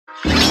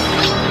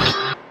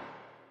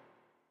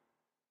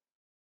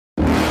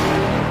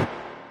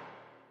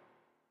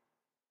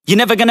You're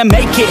never gonna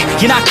make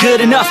it, you're not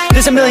good enough.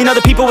 There's a million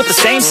other people with the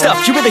same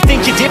stuff. You really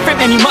think you're different?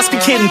 Man, you must be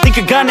kidding. Think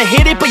you're gonna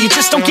hit it, but you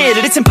just don't get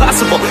it. It's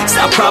impossible, it's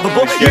not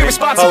probable, you're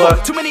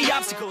irresponsible. Too many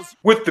obstacles.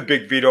 With the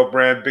Big Vito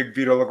brand, Big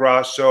Vito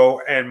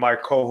LaGrasso, and my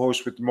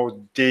co-host with the most,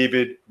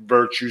 David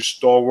Virtue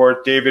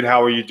Stalwart. David,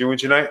 how are you doing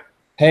tonight?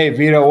 Hey,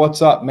 Vito,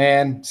 what's up,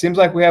 man? Seems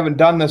like we haven't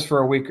done this for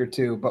a week or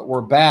two, but we're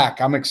back.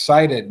 I'm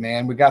excited,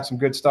 man. We got some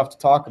good stuff to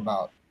talk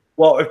about.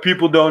 Well, if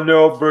people don't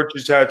know,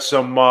 Virtue's had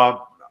some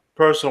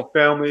personal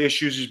family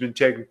issues he's been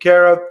taking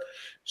care of.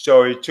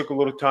 So he took a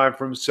little time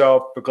for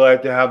himself, but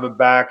glad to have him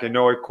back. I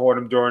know I caught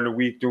him during the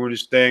week doing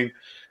his thing,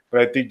 but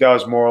I think that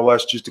was more or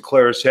less just to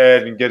clear his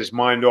head and get his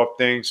mind off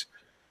things.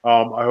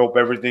 I hope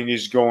everything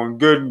is going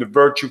good in the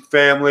Virtue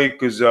family,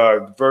 because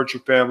the Virtue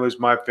family is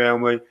my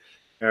family.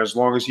 And as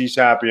long as he's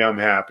happy, I'm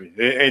happy.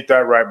 Ain't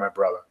that right, my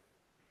brother?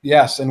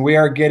 Yes, and we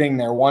are getting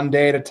there one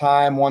day at a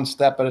time, one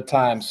step at a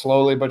time,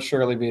 slowly but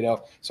surely,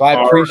 Vito. So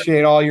I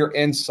appreciate all your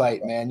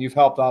insight, man. You've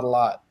helped out a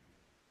lot.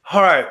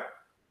 All right.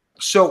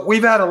 So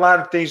we've had a lot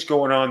of things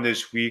going on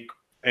this week,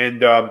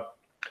 and I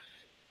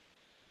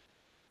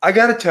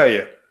got to tell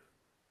you,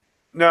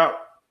 now,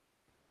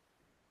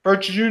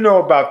 Virtue, you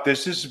know about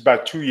this. This is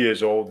about 2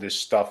 years old, this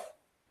stuff.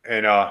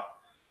 And,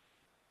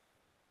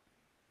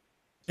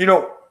 you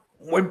know,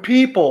 when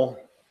people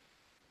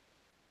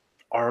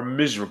are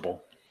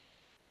miserable.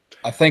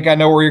 I think I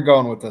know where you're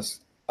going with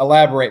this.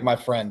 Elaborate, my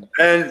friend.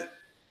 And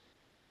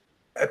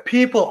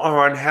people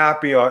are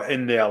unhappy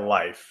in their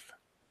life.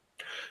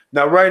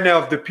 Now, right now,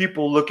 if the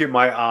people look at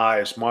my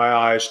eyes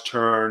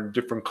turn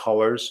different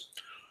colors,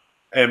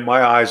 and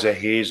my eyes are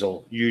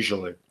hazel,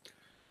 usually.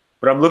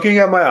 But I'm looking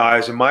at my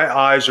eyes, and my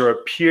eyes are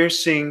a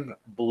piercing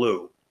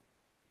blue.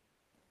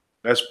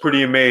 That's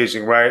pretty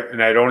amazing, right?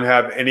 And I don't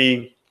have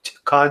any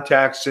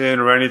contacts in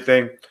or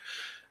anything.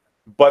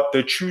 But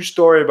the true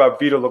story about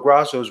Vito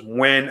LaGrasso is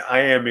when I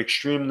am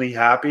extremely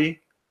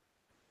happy,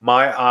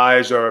 my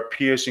eyes are a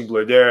piercing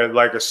blue. They're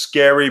like a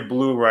scary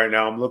blue right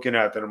now. I'm looking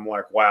at them. I'm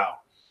like, wow.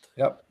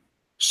 Yep.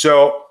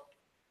 So,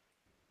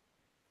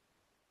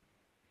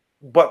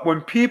 but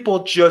when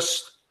people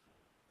just,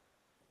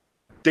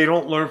 they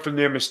don't learn from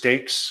their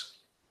mistakes.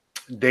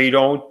 They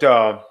don't,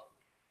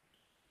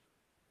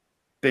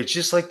 they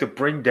just like to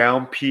bring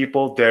down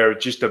people. They're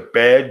just a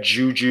bad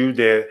juju.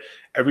 They're,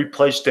 every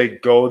place they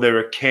go,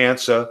 they're a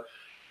cancer.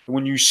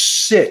 When you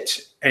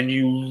sit and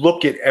you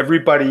look at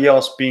everybody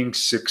else being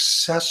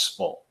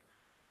successful,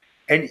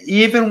 and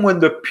even when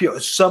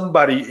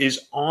somebody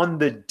is on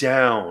the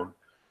down,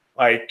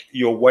 like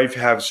your wife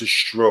has a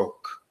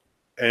stroke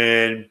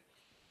and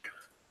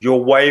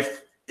your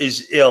wife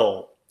is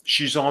ill,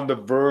 she's on the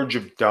verge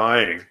of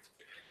dying,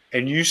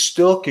 and you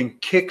still can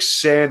kick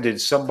sand in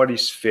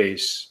somebody's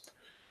face.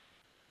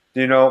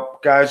 You know,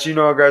 guys,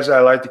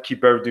 I like to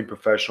keep everything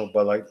professional,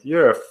 but like,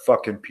 you're a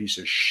fucking piece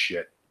of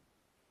shit.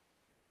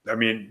 I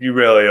mean, you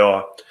really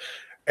are.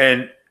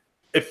 And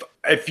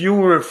if you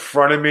were in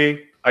front of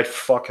me, I'd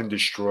fucking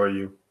destroy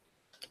you.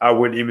 I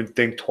wouldn't even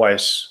think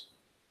twice.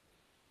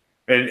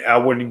 And I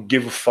wouldn't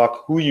give a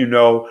fuck who you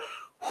know,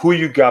 who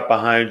you got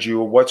behind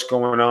you, or what's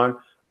going on.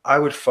 I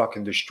would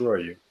fucking destroy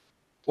you.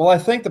 Well, I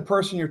think the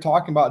person you're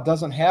talking about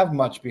doesn't have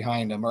much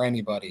behind him or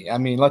anybody. I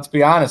mean, let's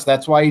be honest.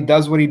 That's why he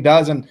does what he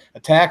does and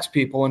attacks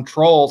people and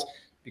trolls,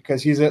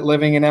 because he's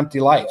living an empty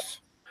life.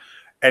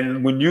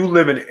 And when you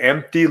live an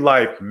empty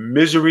life,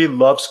 misery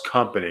loves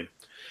company.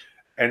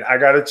 And I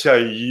got to tell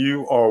you,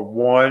 you are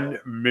one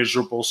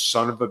miserable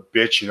son of a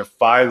bitch. And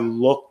if I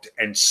looked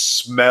and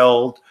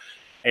smelled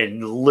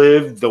and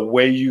lived the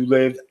way you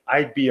lived,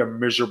 I'd be a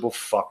miserable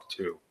fuck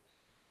too.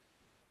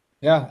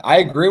 Yeah, I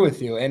agree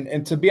with you.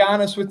 And to be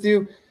honest with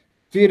you,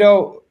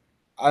 Vito,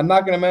 I'm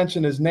not going to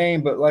mention his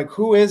name, but like,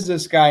 who is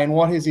this guy and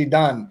what has he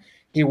done?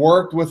 He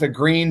worked with a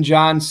green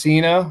John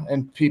Cena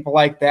and people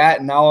like that,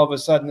 and now all of a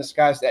sudden this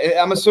guy's –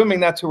 I'm assuming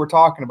that's who we're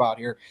talking about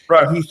here.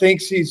 Right. And he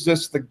thinks he's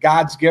just the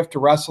God's gift to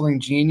wrestling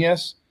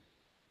genius.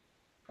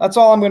 That's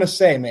all I'm going to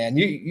say, man.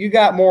 You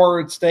got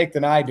more at stake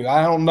than I do.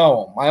 I don't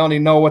know him. I only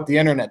know what the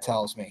internet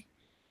tells me.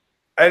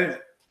 And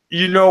 –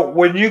 you know,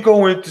 when you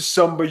go into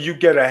somebody, you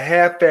get a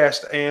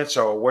half-assed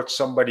answer of what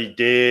somebody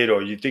did,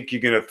 or you think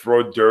you're going to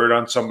throw dirt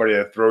on somebody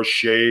or throw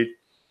shade.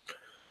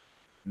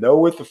 Know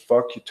what the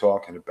fuck you're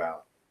talking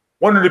about.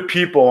 One of the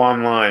people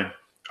online,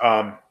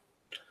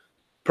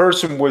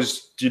 person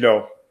was, you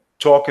know,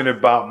 talking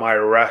about my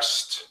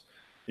arrest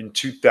in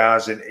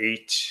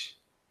 2008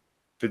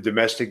 for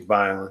domestic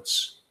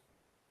violence.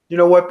 You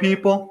know what,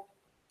 people?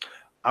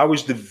 I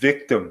was the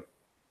victim.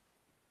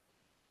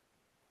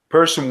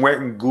 Person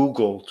went and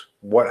Googled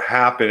what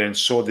happened and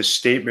saw the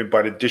statement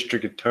by the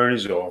district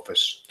attorney's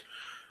office.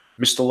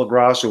 Mr.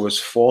 LaGrasso was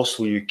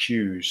falsely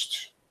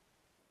accused.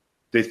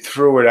 They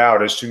threw it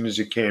out as soon as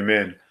it came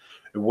in.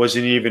 It was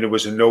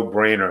a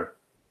no-brainer.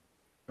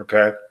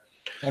 Okay?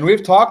 And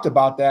we've talked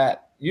about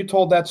that. You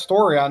told that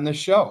story on this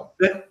show.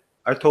 Yeah,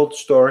 I told the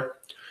story.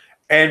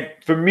 And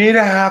for me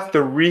to have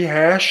to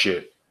rehash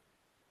it,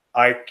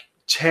 like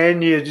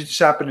 10 years, it just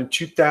happened in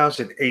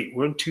 2008.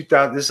 We're in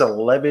 2000, this is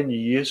 11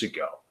 years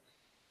ago.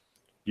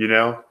 You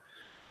know,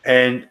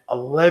 And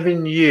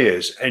 11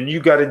 years, and you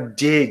got to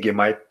dig in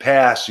my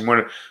past. You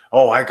want to,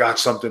 oh, I got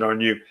something on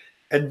you.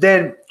 And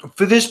then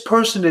for this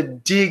person to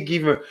dig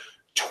even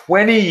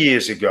 20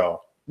 years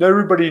ago, now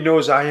everybody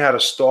knows I had a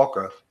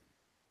stalker.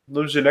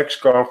 There was an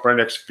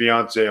ex-girlfriend,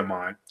 ex-fiance of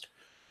mine.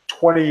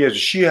 20 years.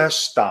 She has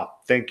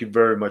stopped. Thank you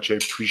very much. I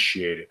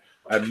appreciate it.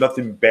 I have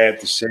nothing bad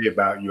to say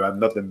about you. I have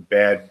nothing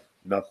bad,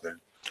 nothing.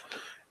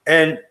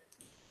 And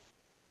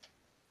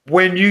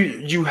when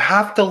you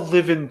have to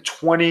live in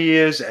 20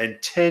 years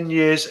and 10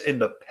 years in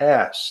the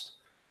past,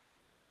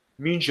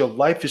 means your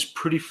life is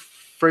pretty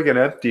friggin'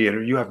 empty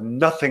and you have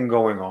nothing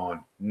going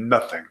on.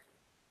 Nothing.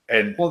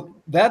 And well,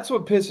 that's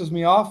what pisses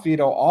me off,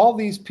 Vito. All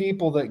these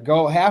people that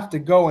have to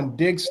go and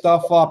dig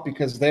stuff up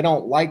because they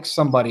don't like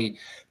somebody.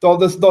 Though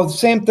the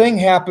same thing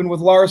happened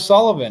with Lars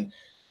Sullivan.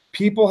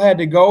 People had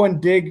to go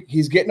and dig.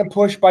 He's getting a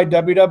push by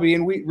WWE,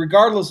 and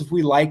regardless if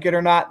we like it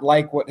or not,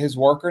 like what his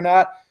work or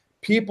not,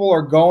 people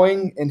are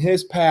going in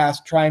his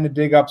past trying to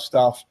dig up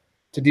stuff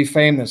to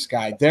defame this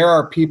guy. There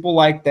are people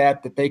like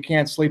that they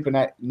can't sleep at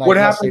night. What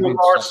happened with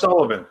Lars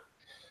Sullivan?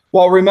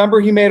 Well,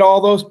 remember he made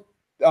all those.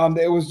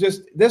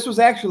 This was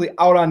actually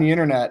out on the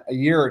internet a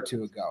year or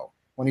two ago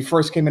when he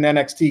first came in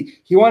NXT.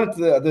 He went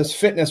to this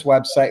fitness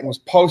website and was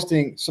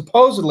posting.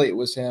 Supposedly, it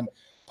was him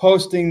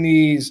posting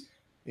these,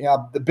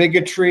 the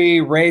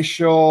bigotry,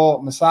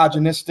 racial,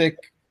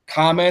 misogynistic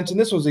comments. And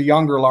this was a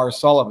younger Lars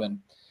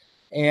Sullivan,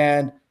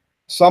 and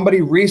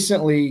somebody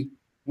recently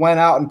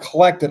went out and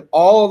collected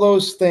all of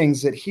those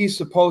things that he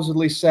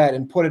supposedly said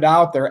and put it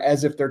out there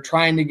as if they're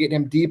trying to get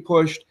him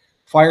de-pushed,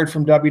 fired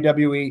from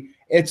WWE.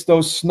 It's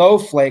those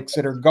snowflakes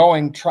that are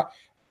going.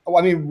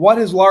 I mean, what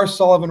has Lars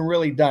Sullivan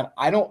really done?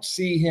 I don't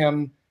see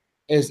him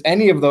as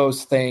any of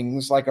those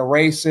things, like a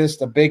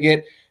racist, a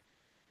bigot,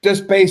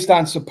 just based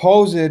on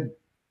supposed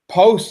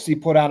posts he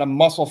put on a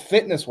muscle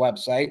fitness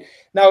website.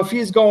 Now, if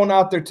he's going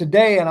out there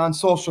today and on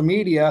social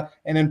media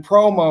and in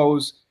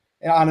promos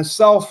on his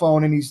cell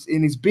phone and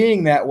he's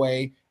being that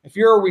way, if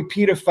you're a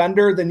repeat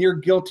offender, then you're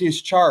guilty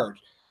as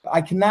charged.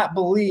 I cannot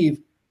believe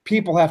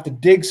people have to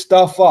dig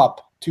stuff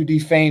up to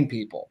defame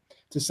people,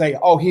 to say,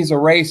 oh, he's a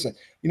racist.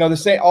 To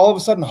say all of a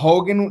sudden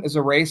Hogan is a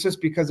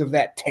racist because of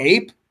that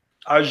tape.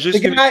 I was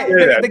just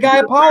the guy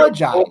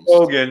apologized.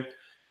 Hogan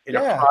in a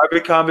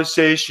private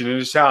conversation in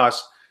his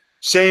house,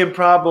 saying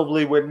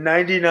probably what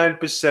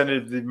 99%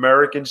 of the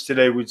Americans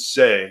today would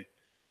say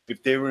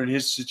if they were in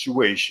his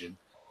situation.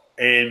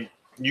 And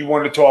you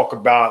want to talk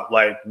about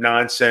like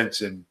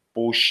nonsense and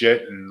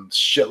bullshit and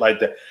shit like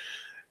that.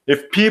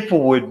 If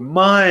people would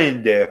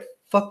mind their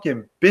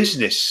fucking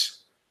business,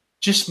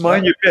 just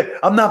mind your business.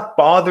 I'm not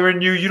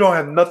bothering you. You don't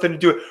have nothing to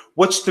do with it.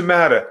 What's the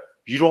matter?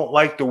 You don't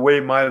like the way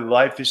my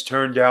life has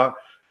turned out.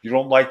 You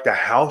don't like the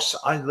house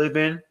I live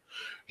in.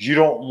 You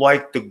don't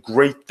like the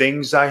great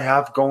things I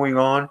have going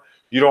on.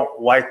 You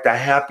don't like the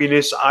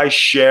happiness I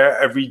share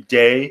every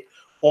day,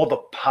 all the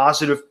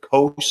positive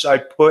posts I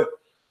put.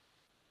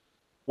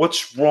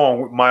 What's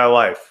wrong with my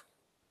life?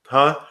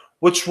 Huh?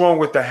 What's wrong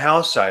with the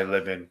house I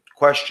live in?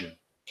 Question.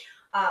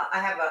 I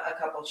have a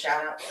couple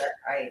shout outs that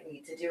I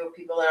need to do with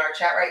people in our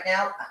chat right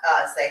now.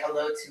 Say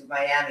hello to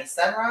Miami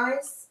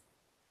Sunrise.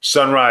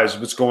 Sunrise,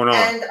 what's going on?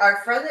 And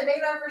our friend that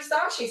made our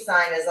Versace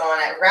sign is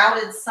on at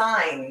Routed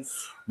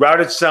Signs.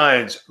 Routed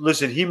Signs.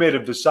 Listen, he made a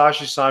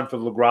Versace sign for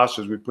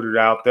LaGrassos. We put it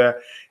out there.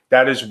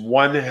 That is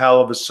one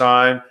hell of a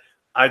sign.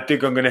 I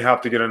think I'm going to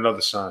have to get another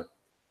sign.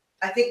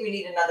 I think we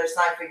need another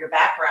sign for your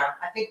background.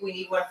 I think we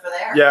need one for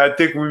there. Yeah, I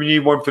think we need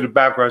one for the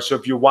background. So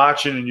if you're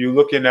watching and you're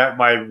looking at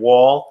my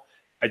wall,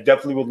 I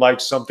definitely would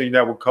like something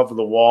that would cover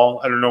the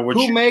wall. I don't know what.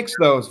 Who makes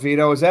those,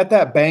 Vito? Is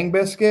that Bang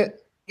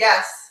Biscuit?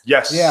 Yes.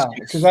 Yes. Yeah,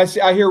 because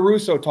I hear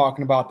Russo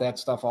talking about that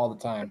stuff all the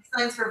time.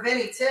 Signs for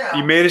Vinny too.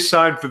 He made a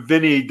sign for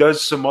Vinny. He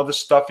does some other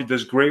stuff. He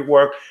does great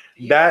work.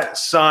 That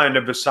sign, the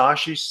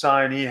Versace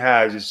sign he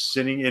has, is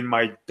sitting in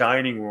my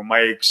dining room,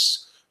 my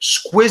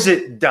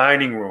exquisite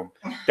dining room.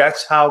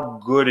 That's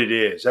how good it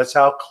is. That's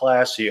how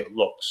classy it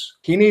looks.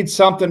 He needs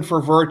something for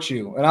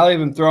Virtue, and I'll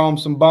even throw him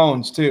some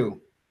bones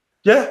too.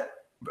 Yeah.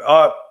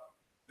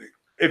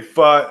 If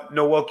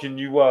Noel, can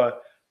you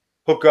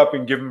hook up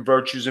and give him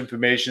Virtue's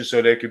information so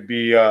they could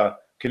be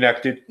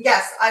connected?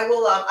 Yes, I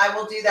will. I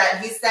will do that.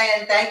 He's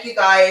saying thank you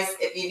guys.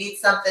 If you need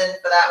something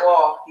for that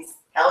wall, he's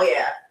hell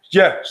yeah.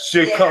 Yeah.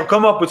 So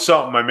come up with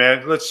something, my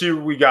man. Let's see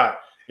what we got.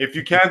 If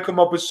you can come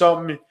up with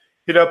something,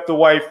 hit up the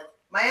wife.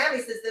 Miami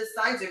says those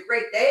signs are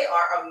great. They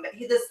are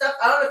the stuff.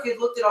 I don't know if you've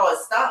looked at all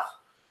his stuff.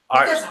 He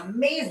does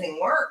amazing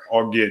work.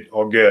 All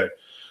good.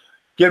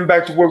 Getting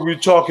back to what we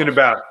were talking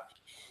about.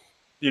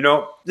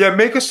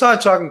 Make a sign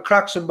so I can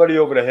crack somebody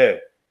over the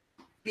head.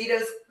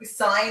 Vito's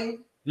sign.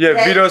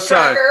 Yeah, Vito's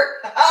sign.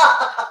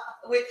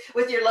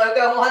 with your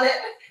logo on it.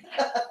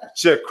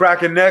 Shit,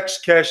 cracking necks,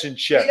 cashing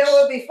checks. You know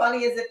what would be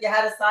funny is if you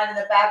had a sign in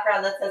the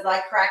background that says, I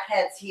crack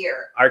heads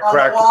here. I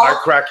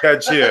crack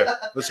heads here.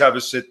 Let's have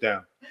a sit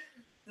down.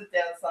 Sit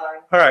down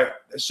sign. All right.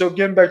 So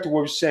getting back to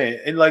what we're saying,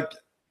 and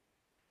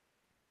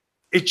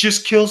it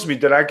just kills me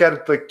that I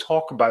got to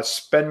talk about,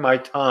 spend my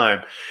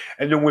time.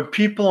 And then when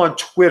people on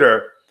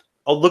Twitter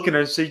are looking at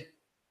it and say,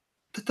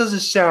 that doesn't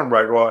sound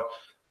right. Or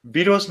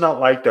Vito's not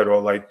like that.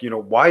 Or like,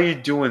 why are you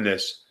doing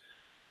this?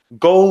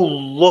 Go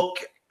look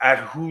at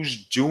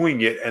who's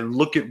doing it and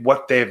look at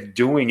what they're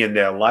doing in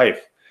their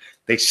life.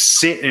 They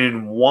sit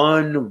in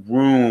one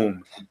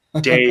room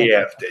day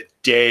after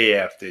day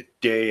after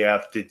day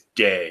after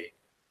day.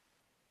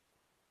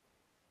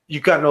 You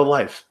got no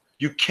life.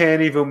 You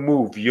can't even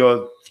move.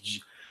 To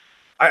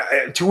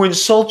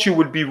insult you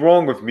would be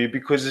wrong with me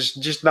because it's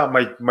just not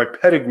my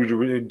pedigree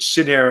to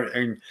sit here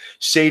and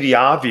say the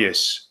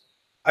obvious.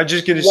 I'm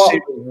just going to say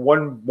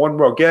one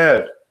row. Go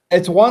ahead.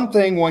 It's one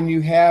thing when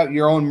you have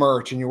your own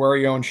merch and you wear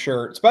your own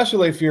shirt,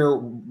 especially if you're,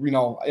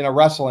 in a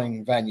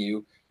wrestling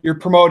venue, you're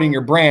promoting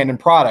your brand and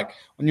product.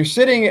 When you're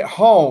sitting at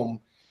home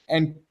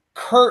and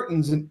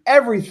curtains and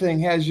everything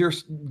has your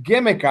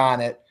gimmick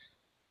on it,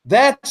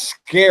 that's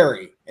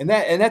scary. And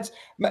that's,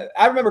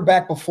 I remember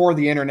back before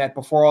the internet,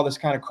 before all this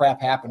kind of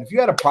crap happened, if you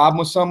had a problem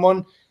with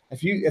someone,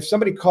 if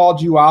somebody called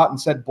you out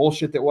and said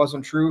bullshit that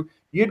wasn't true,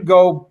 you'd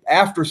go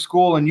after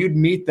school and you'd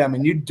meet them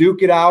and you'd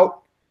duke it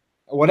out,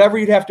 whatever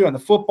you'd have to do on the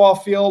football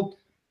field,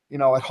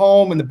 at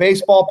home in the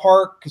baseball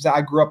park, because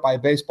I grew up by a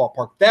baseball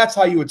park. That's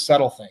how you would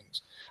settle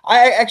things.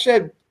 I actually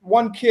had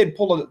one kid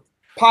pull a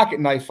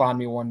pocket knife on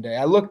me one day.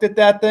 I looked at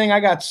that thing.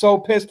 I got so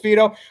pissed,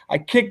 Vito. I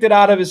kicked it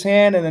out of his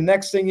hand, and the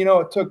next thing you know,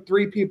 it took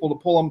 3 people to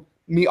pull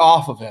me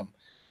off of him.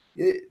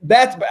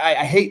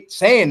 I hate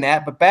saying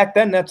that, but back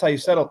then, that's how you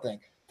settle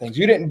things.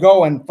 You didn't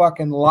go and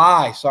fucking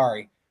lie,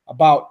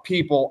 about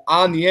people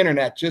on the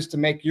internet just to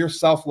make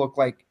yourself look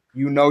like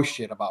you know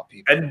shit about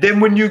people. And then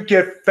when you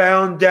get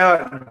found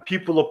out and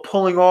people are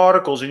pulling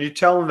articles and you're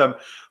telling them,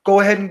 go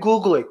ahead and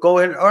Google it. Go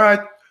ahead. All right.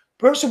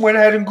 Person went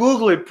ahead and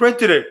Googled it,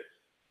 printed it.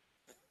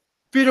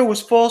 Vito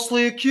was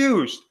falsely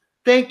accused.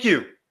 Thank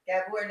you.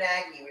 Gabor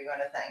Nagy, we're going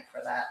to thank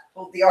for that.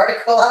 Pulled the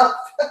article up.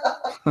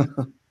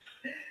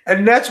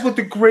 And that's what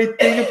the great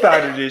thing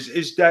about it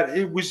is that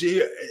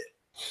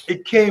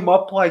it came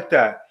up like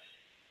that.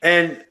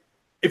 And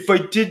if I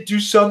did do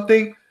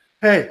something,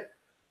 hey,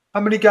 how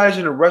many guys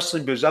in the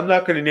wrestling business? I'm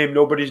not going to name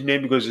nobody's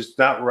name because it's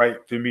not right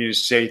for me to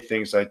say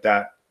things like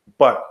that.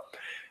 But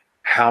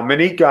how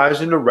many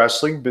guys in the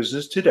wrestling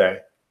business today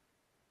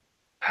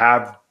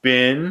have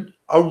been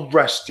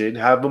arrested,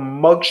 have a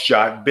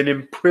mugshot, been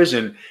in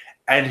prison,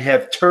 and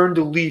have turned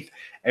a leaf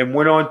and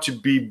went on to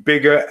be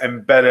bigger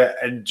and better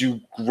and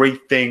do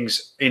great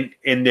things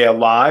in their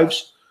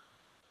lives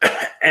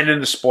and in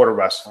the sport of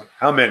wrestling?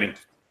 How many?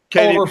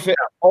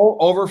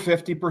 Over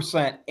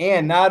 50%.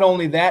 And not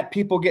only that,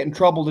 people get in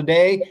trouble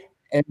today,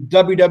 and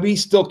WWE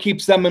still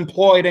keeps them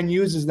employed and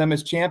uses them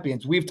as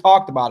champions. We've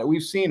talked about it.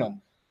 We've seen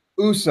them.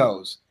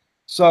 Usos.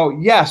 So,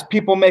 yes,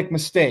 people make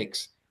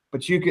mistakes,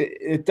 but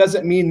it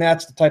doesn't mean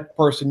that's the type of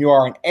person you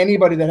are. And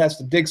anybody that has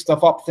to dig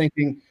stuff up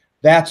thinking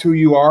that's who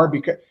you are,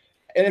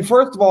 and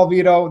first of all,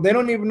 Vito, they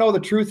don't even know the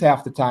truth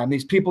half the time.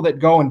 These people that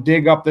go and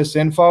dig up this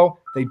info,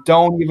 they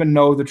don't even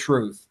know the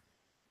truth.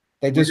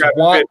 They just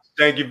want.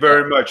 Thank you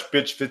very much,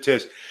 bitch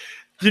Fitis.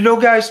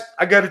 Guys,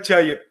 I got to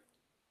tell you,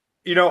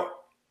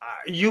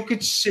 you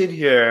could sit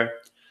here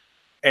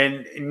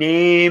and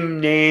name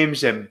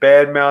names and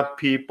badmouth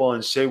people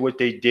and say what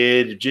they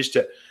did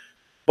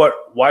but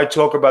why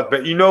talk about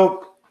that?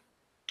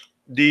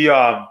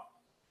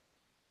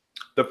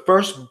 The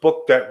first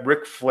book that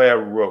Ric Flair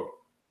wrote,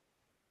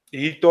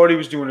 he thought he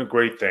was doing a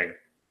great thing.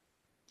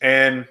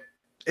 And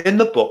in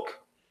the book,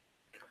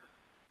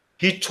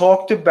 he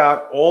talked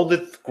about all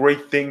the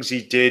great things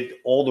he did,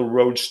 all the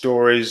road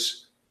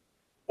stories,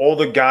 all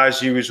the guys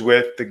he was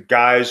with, the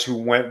guys who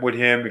went with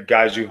him, the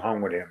guys who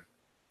hung with him.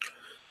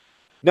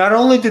 Not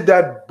only did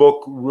that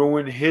book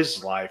ruin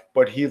his life,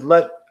 but he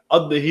let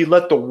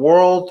the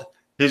world,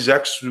 his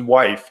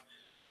ex-wife,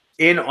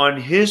 in on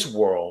his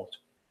world.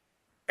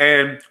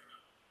 And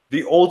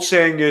the old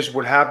saying is,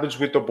 what happens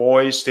with the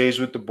boys stays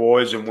with the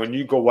boys. And when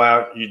you go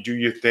out, you do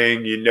your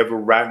thing. You never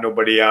rat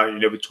nobody out. You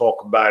never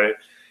talk about it.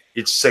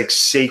 It's like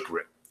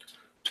sacred.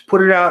 To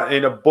put it out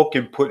in a book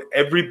and put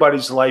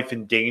everybody's life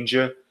in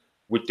danger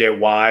with their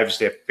wives,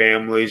 their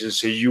families, and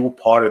say you were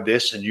part of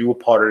this and you were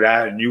part of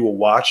that and you were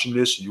watching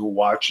this and you were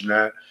watching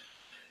that,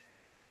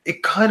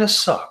 it kind of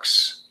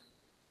sucks.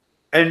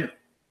 And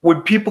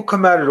when people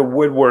come out of the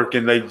woodwork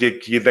and they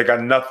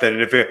got nothing,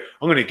 and I'm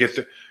going to get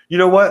the, you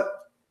know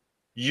what?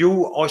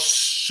 You are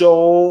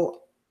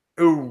so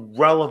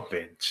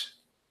irrelevant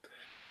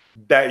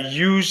that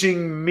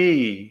using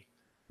me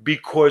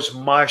because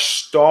my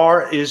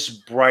star is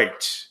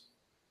bright,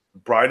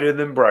 brighter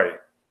than bright,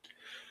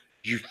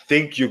 you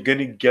think you're going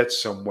to get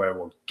somewhere.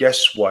 Well,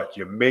 guess what?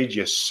 You made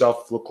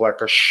yourself look like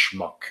a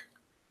schmuck.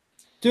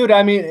 Dude,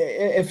 I mean,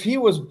 if he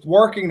was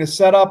working to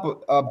set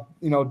up,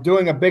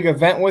 doing a big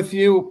event with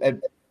you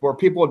where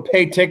people would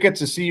pay tickets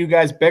to see you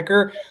guys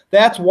bicker,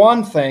 that's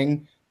one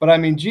thing. But, I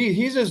mean, gee,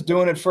 he's just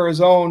doing it for his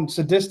own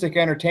sadistic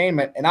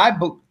entertainment. And I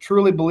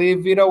truly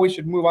believe, Vito, we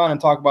should move on and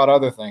talk about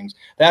other things.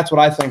 That's what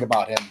I think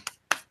about him.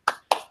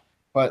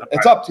 But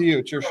it's up to you.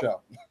 It's your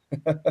show.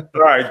 All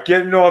right,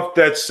 getting off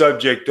that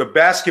subject, the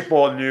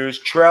basketball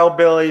news,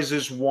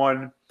 Trailblazers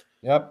won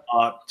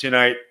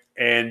tonight.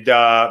 And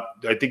I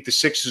think the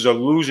Sixers are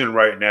losing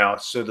right now.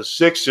 So the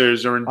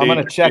Sixers are in danger. I'm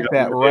going to check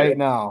that right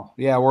now.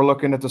 Yeah, we're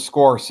looking at the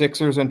score.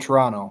 Sixers in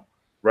Toronto.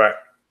 Right.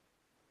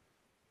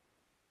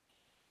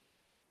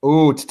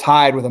 Ooh, it's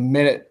tied with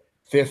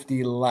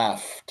 1:50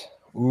 left.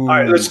 Ooh. All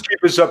right, let's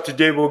keep us up to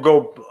date. We'll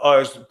go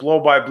blow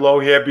by blow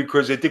here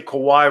because I think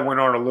Kawhi went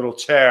on a little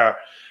tear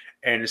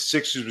and the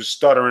Sixers was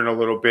stuttering a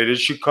little bit. It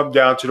should come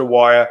down to the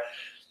wire.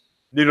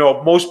 You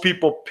know, most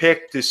people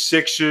pick the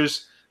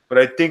Sixers, but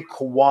I think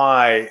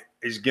Kawhi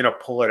is going to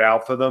pull it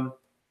out for them.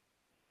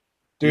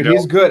 Dude,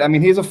 he's good. I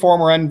mean, he's a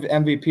former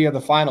MVP of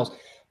the finals.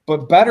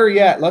 But better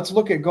yet, let's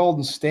look at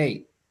Golden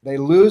State. They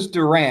lose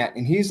Durant,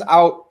 and he's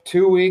out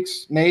 2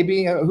 weeks,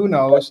 maybe. Who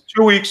knows?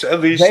 2 weeks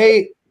at least.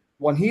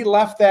 When he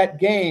left that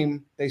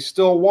game, they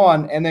still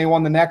won, and they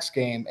won the next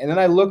game. And then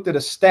I looked at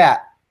a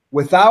stat.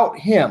 Without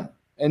him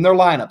in their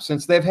lineup,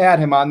 since they've had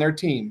him on their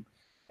team,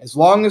 as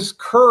long as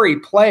Curry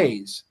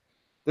plays,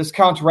 this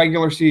counts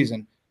regular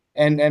season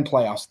and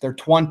playoffs, they're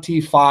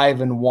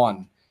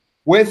 25-1.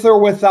 With or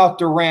without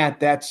Durant,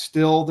 that's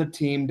still the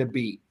team to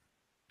beat.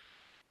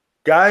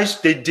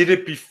 Guys, they did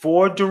it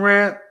before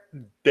Durant.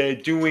 They're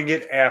doing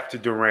it after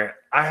Durant.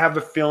 I have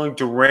a feeling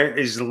Durant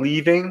is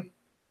leaving.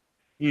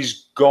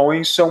 He's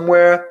going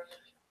somewhere.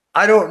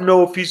 I don't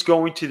know if he's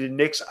going to the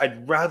Knicks.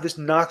 I'd rather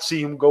not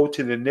see him go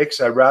to the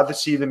Knicks. I'd rather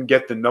see them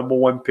get the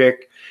 #1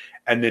 pick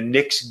and the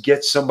Knicks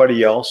get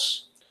somebody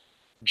else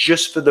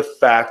just for the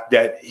fact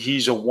that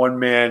he's a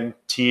one-man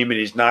team and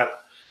he's not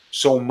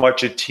so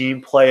much a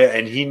team player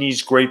and he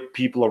needs great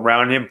people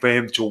around him for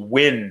him to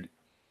win.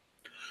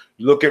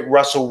 You look at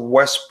Russell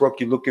Westbrook,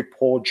 you look at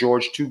Paul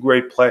George, two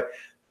great players.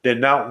 They're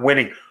not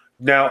winning.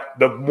 Now,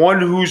 the one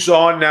who's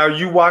on now,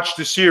 you watch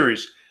the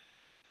series,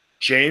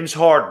 James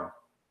Harden.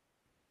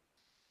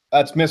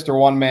 That's Mr.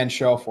 One-Man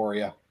Show for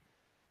you.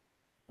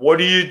 What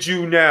do you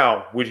do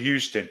now with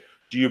Houston?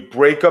 Do you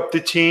break up the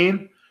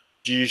team?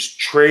 Do you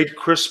trade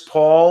Chris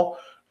Paul?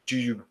 Do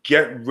you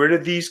get rid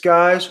of these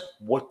guys?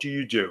 What do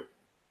you do?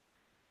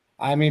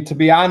 I mean, to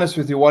be honest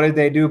with you, what did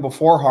they do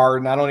before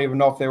Harden? I don't even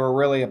know if they were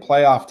really a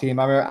playoff team.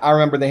 I mean, I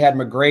remember they had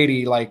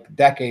McGrady like a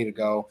decade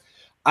ago.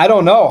 I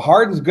don't know.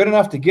 Harden's good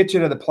enough to get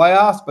you to the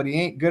playoffs, but he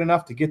ain't good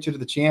enough to get you to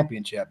the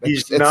championship.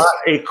 He's not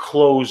a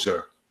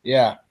closer.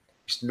 Yeah.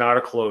 He's not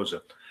a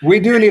closer. We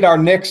do need our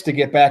Knicks to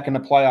get back in the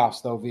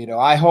playoffs, though, Vito.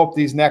 I hope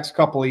these next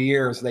couple of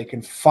years they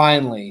can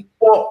finally.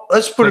 Well,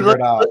 let's play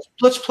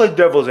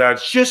devil's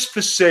advocate. Just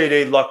for say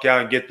they luck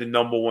out and get the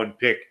 #1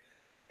 pick,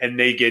 and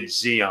they get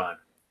Zion,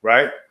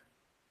 right?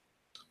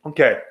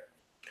 Okay,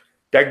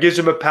 that gives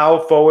them a power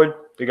forward.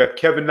 They got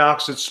Kevin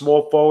Knox at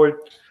small forward.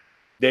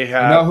 They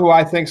have. You know who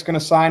I think's going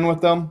to sign with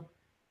them?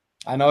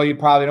 I know you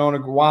probably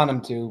don't want him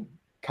to.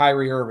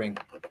 Kyrie Irving.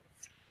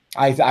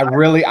 I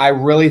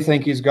really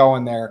think he's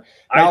going there.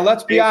 Now,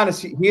 let's be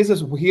honest. He is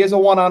a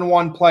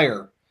one-on-one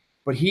player,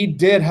 but he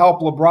did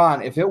help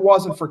LeBron. If it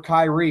wasn't for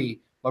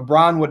Kyrie,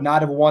 LeBron would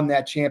not have won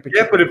that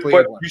championship. Yeah,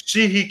 but you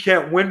see, he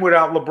can't win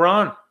without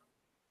LeBron.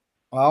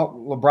 Well,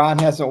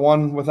 LeBron hasn't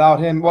won without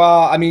him.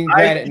 Well, I mean,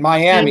 in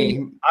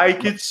Miami. I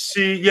could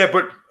see,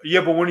 but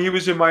when he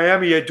was in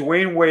Miami, he had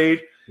Dwayne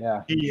Wade.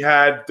 Yeah. He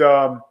had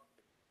the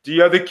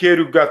other kid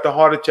who got the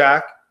heart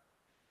attack.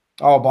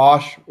 Oh,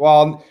 Bosch.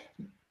 Well,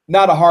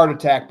 not a heart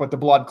attack, but the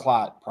blood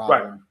clot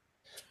problem. Right.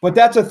 But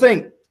that's the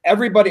thing.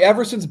 Everybody,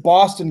 ever since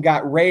Boston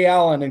got Ray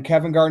Allen and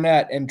Kevin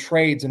Garnett and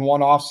trades in one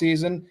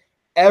offseason,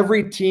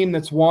 every team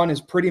that's won has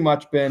pretty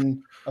much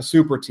been a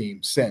super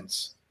team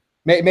since.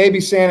 Maybe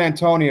San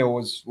Antonio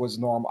was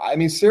normal. I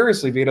mean,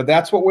 seriously, Vito,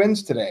 that's what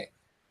wins today.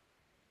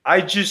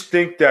 I just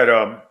think that,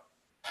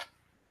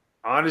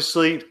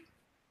 honestly,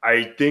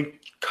 I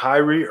think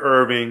Kyrie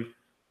Irving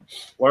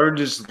learned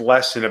his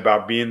lesson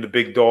about being the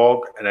big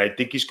dog, and I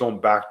think he's going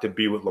back to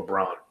be with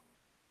LeBron.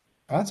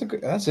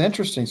 That's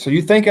interesting. So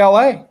you think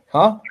LA,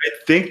 huh?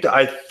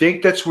 I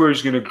think that's where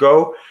he's going to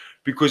go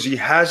because he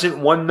hasn't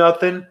won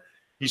nothing.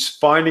 He's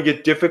finding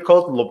it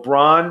difficult.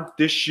 LeBron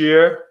this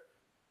year,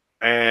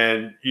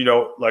 and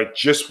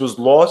just was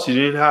lost. He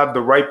didn't have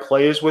the right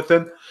players with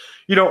him.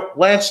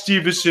 Lance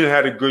Stevenson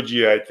had a good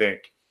year, I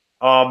think.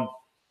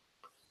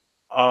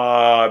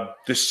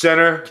 The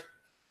center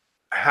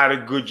had a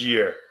good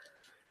year.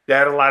 They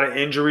had a lot of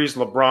injuries.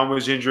 LeBron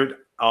was injured.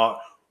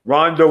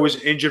 Rondo was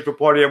injured for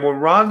part of it. When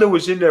Rondo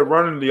was in there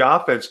running the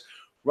offense,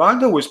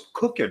 Rondo was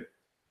cooking.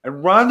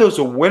 And Rondo's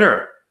a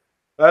winner.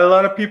 A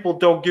lot of people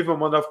don't give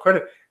him enough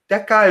credit.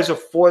 That guy is a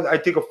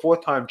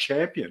four-time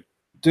champion.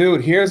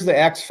 Dude, here's the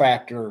X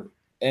factor.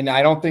 And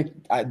I don't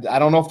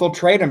know if they'll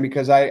trade him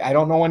because I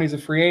don't know when he's a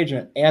free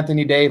agent.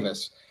 Anthony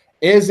Davis.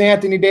 Is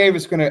Anthony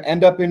Davis going to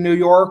end up in New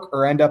York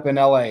or end up in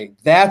LA?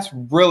 That's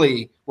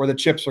really where the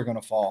chips are going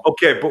to fall.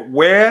 Okay, but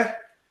where?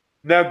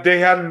 Now, they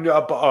had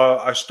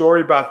a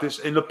story about this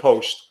in the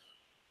Post.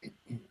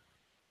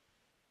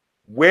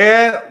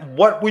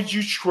 What would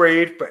you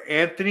trade for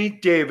Anthony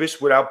Davis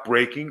without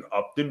breaking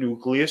up the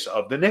nucleus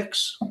of the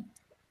Knicks?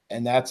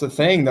 And that's the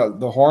thing.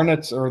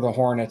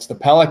 The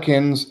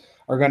Pelicans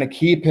are going to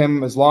keep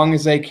him as long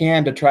as they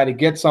can to try to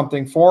get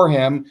something for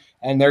him,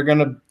 and they're going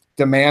to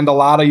demand a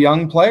lot of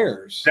young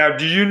players. Now,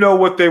 do you know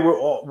what they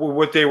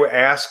were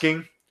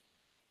asking?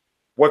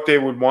 What they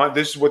would want?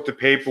 This is what the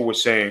paper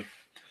was saying.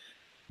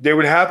 They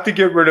would have to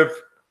get rid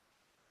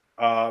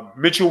of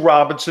Mitchell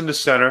Robinson, the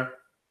center,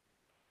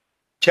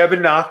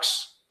 Kevin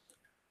Knox,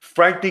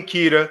 Frank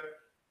Nikita,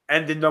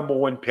 and the number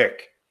 1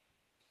 pick.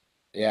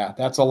 Yeah,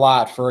 that's a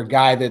lot for a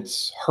guy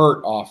that's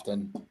hurt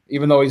often,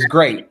 even though he's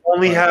great.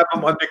 Only have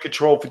him under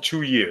control for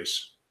 2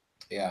 years.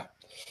 Yeah.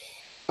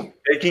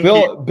 They can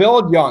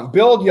build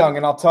young,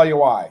 and I'll tell you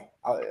why.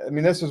 I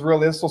mean, this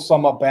will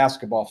sum up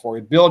basketball for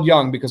you. Build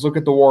young, because look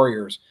at the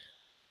Warriors.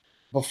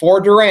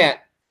 Before Durant,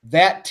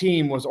 that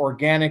team was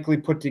organically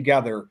put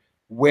together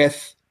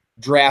with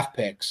draft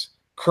picks.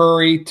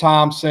 Curry,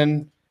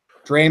 Thompson,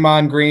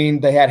 Draymond Green.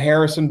 They had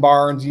Harrison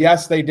Barnes.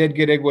 Yes, they did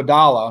get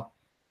Iguodala.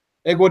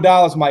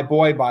 Iguodala's my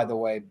boy, by the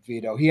way,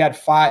 Vito. He had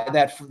 5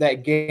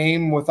 that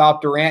game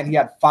without Durant. He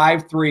had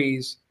 5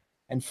 threes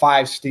and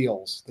 5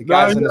 steals. The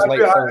guy's in his late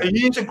 30s.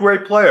 He's a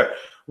great player.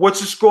 What's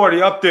the score?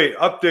 The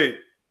update.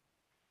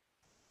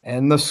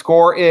 And the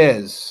score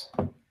is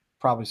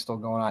probably still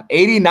going on.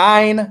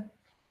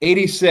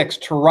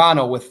 89-86,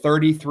 Toronto with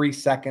 33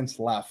 seconds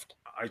left.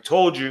 I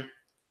told you.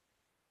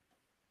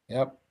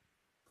 Yep.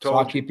 So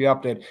I'll keep you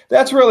updated.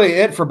 That's really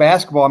it for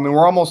basketball. I mean,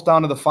 we're almost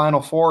down to the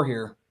Final Four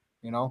here,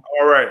 you know.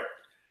 All right.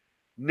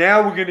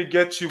 Now we're going to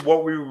get to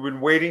what we've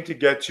been waiting to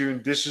get to,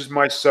 and this is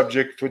my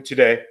subject for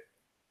today.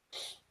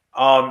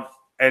 And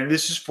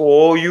this is for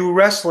all you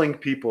wrestling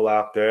people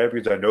out there,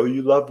 because I know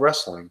you love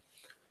wrestling.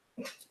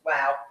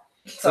 Wow.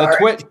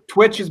 Sorry.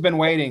 Twitch has been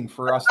waiting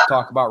for us to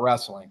talk about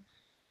wrestling.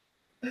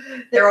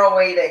 They're all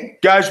waiting.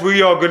 Guys,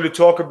 we are going to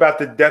talk about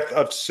the death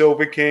of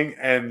Silver King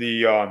and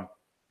the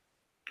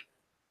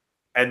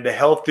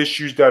health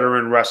issues that are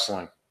in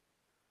wrestling.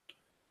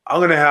 I'm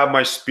going to have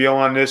my spiel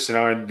on this,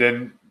 and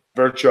then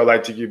Virtue, I'd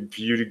like for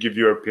you to give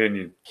your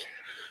opinion.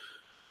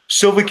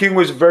 Silver King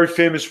was a very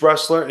famous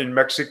wrestler in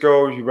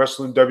Mexico. He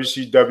wrestled in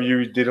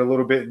WCW. He did a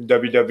little bit in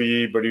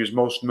WWE, but he was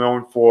most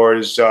known for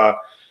his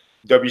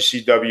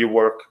WCW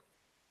work.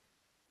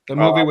 The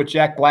movie with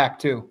Jack Black,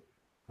 too.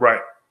 Right.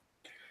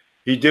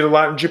 He did a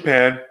lot in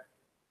Japan.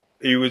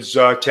 He was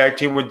tag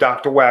team with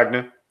Dr.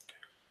 Wagner.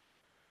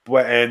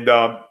 And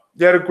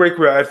he had a great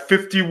career. At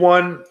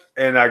 51,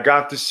 and I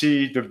got to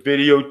see the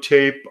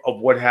videotape of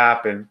what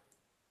happened.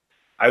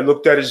 I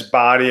looked at his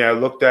body. I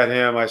looked at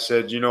him. I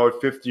said, you know,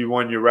 at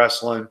 51, you're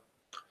wrestling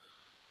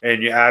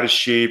and you're out of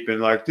shape.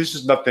 And, like, this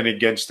is nothing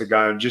against the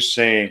guy. I'm just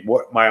saying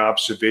what my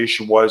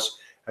observation was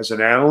as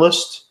an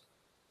analyst,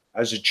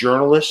 as a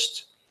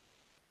journalist,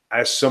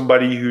 as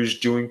somebody who's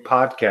doing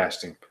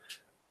podcasting.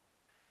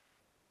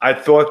 I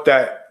thought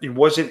that he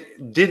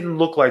didn't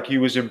look like he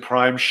was in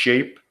prime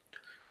shape.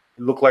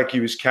 It looked like he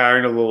was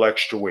carrying a little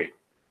extra weight.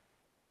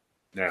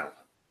 Now,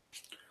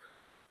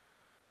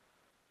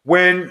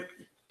 when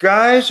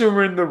guys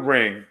are in the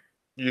ring,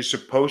 you're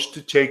supposed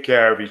to take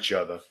care of each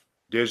other.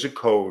 There's a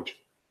code.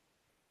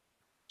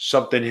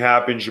 Something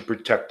happens, you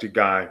protect the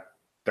guy.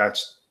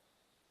 That's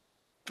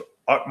the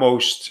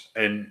utmost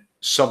and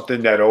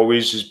something that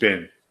always has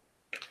been.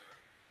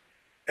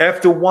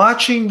 After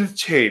watching the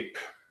tape,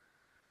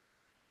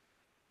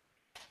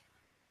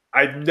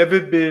 I've never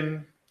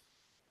been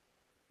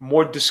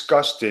more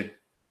disgusted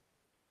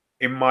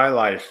in my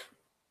life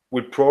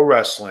with pro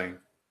wrestling.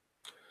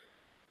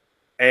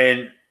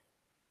 And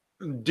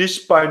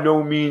this by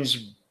no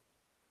means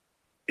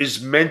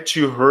is meant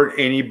to hurt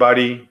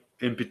anybody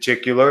in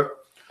particular,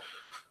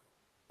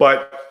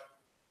 but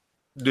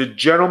the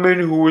gentleman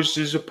who was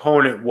his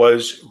opponent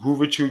was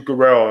Juventud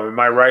Guerrero. Am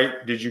I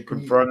right? Did you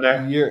confirm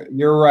that?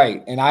 You're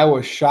right. And I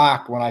was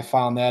shocked when I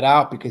found that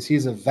out because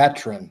he's a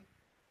veteran.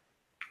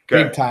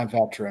 Okay. Big time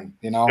veteran,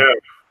 you know? Yeah.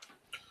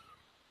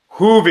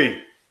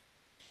 Hoovy,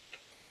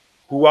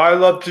 who I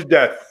love to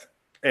death,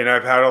 and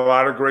I've had a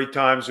lot of great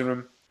times with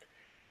him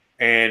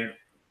and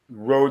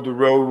rode the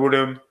road with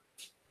him.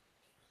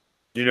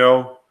 You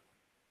know,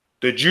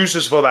 the juice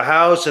is for the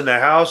house and the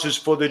house is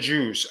for the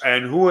juice.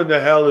 And who in the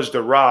hell is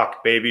The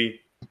Rock,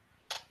 baby?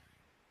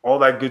 All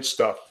that good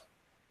stuff.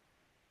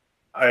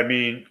 I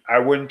mean, I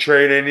wouldn't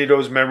trade any of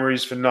those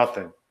memories for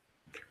nothing.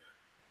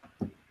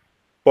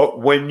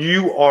 But when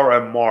you are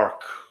a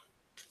mark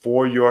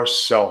for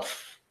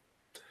yourself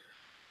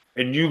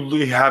and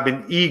you have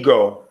an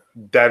ego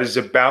that is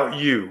about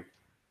you,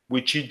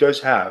 which he does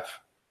have,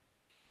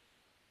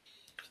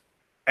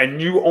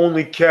 and you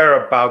only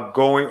care about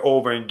going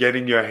over and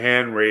getting your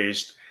hand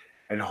raised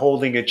and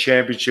holding a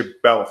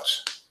championship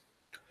belt,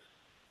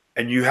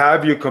 and you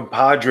have your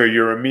compadre,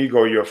 your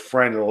amigo, your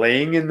friend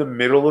laying in the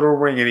middle of the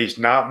ring and he's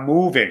not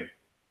moving,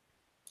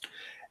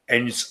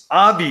 and it's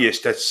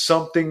obvious that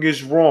something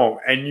is wrong,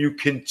 and you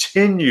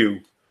continue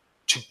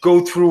to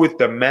go through with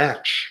the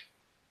match,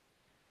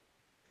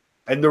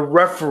 and the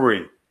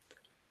referee,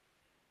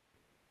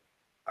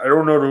 I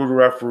don't know who the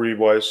referee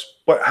was,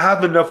 but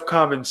have enough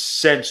common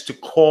sense to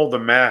call the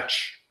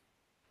match.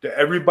 Did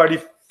everybody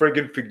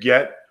friggin'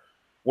 forget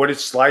what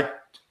it's like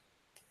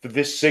for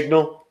this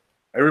signal?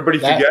 Everybody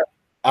forget?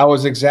 I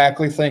was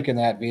exactly thinking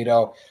that,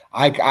 Vito.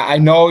 I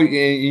know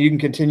you can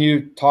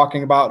continue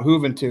talking about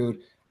Juventud.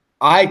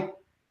 I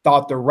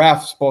thought the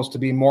ref's supposed to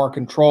be more in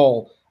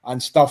control on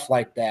stuff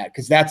like that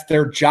because that's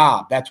their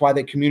job. That's why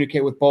they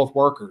communicate with both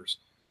workers.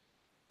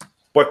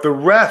 But the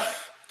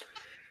ref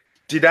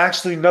did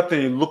actually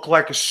nothing. He looked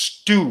like a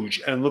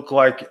stooge and looked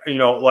like,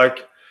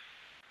 like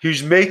he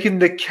was making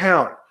the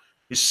count.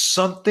 Is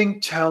something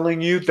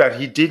telling you that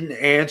he didn't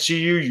answer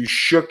you? You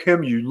shook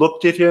him. You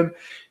looked at him.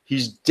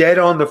 He's dead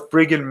on the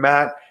friggin'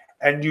 mat,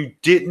 and you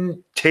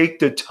didn't take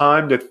the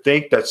time to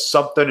think that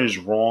something is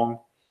wrong.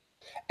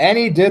 And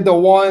he did the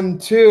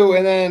 1-2,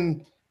 and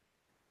then,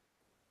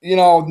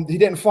 he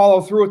didn't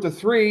follow through with the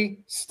 3,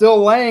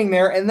 still laying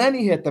there, and then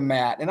he hit the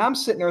mat. And I'm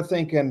sitting there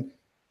thinking,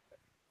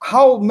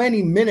 how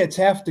many minutes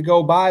have to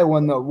go by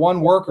when the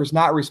one worker's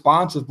not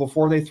responsive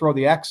before they throw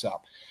the X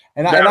up?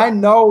 And I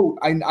know,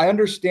 I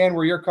understand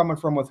where you're coming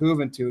from with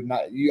Juventud, and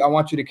I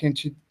want you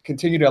to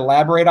continue to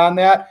elaborate on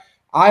that.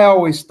 I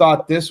always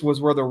thought this was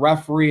where the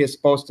referee is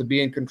supposed to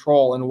be in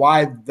control and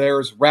why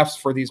there's refs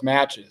for these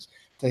matches,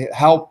 to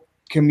help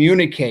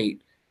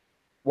communicate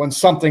when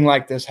something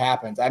like this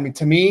happens. I mean,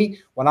 to me,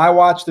 when I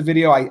watched the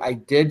video, I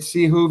did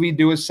see Hoovy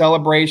do his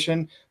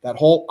celebration, that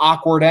whole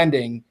awkward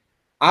ending.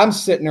 I'm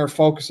sitting there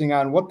focusing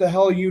on, what the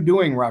hell are you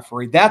doing,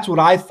 referee? That's what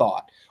I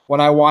thought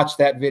when I watched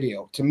that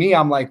video. To me,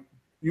 I'm like,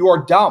 you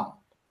are dumb.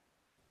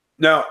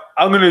 Now,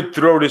 I'm going to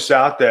throw this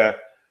out there.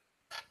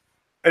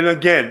 And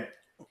again,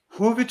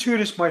 Juventud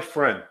is my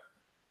friend.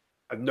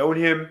 I've known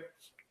him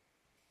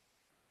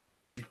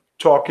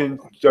talking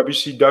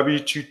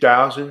WCW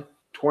 2000,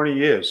 20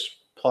 years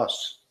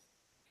plus.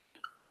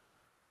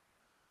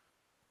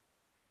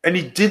 And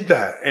he did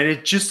that. And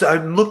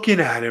I'm looking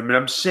at him and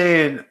I'm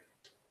saying,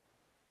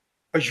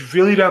 are you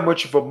really that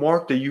much of a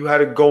mark that you had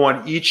to go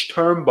on each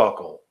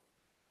turnbuckle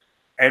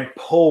and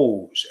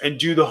pose and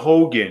do the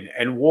Hogan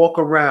and walk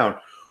around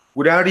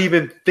without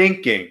even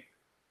thinking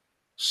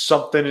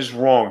something is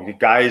wrong? The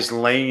guy is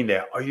laying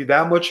there. Are you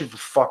that much of a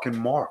fucking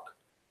mark?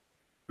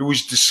 It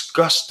was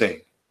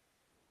disgusting.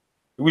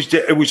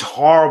 It was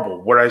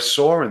horrible what I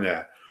saw in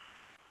that.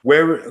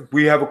 Where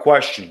we have a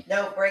question.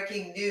 No,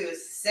 breaking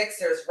news.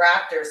 Sixers,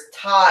 Raptors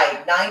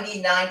tied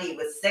 90-90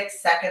 with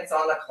 6 seconds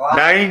on the clock.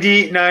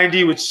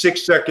 90-90 with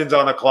 6 seconds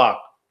on the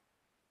clock.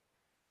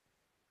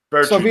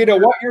 So, Vito,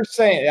 what you're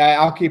saying,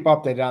 I'll keep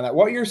updated on that.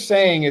 What you're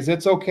saying is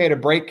it's okay to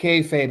break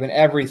kayfabe and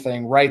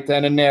everything right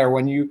then and there.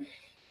 Do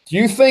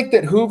you think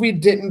that Hoovy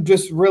didn't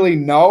just really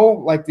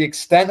know, like, the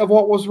extent of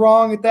what was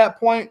wrong at that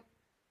point?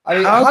 I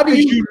mean, how could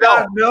you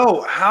not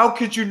know? How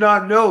could you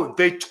not know?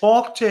 They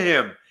talked to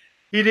him.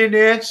 He didn't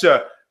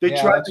answer. They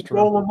tried to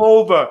roll him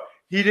over.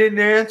 He didn't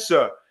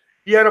answer.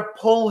 He had to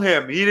pull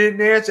him. He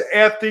didn't answer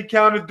after he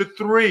counted the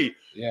 3.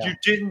 Yeah. You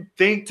didn't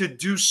think to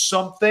do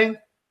something?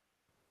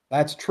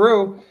 That's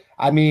true.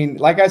 I mean,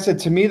 like I said,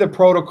 to me, the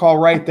protocol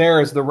right there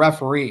is the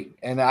referee.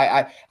 And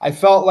I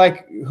felt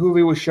like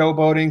Hoovy was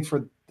showboating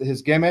for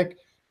his gimmick,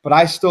 but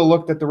I still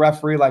looked at the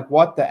referee like,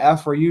 what the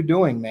F are you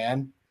doing,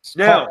 man?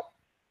 Now,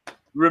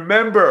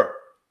 remember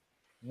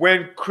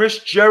when Chris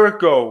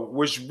Jericho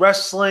was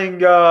wrestling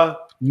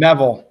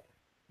Neville,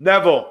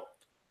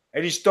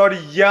 and he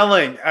started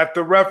yelling at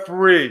the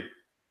referee,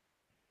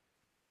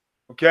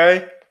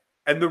 okay?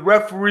 And the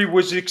referee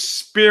was an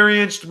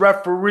experienced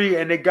referee,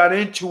 and they got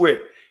into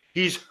it.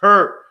 He's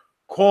hurt.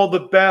 Call the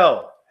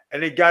bell,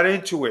 and they got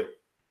into it.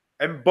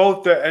 And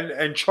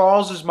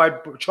Charles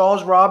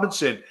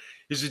Robinson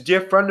is a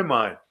dear friend of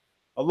mine.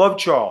 I love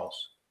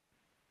Charles.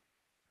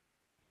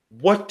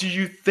 What do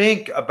you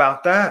think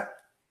about that?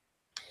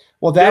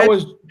 Well, that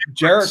was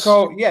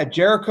Jericho. Yeah,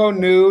 Jericho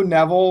knew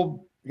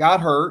Neville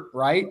got hurt,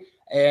 right?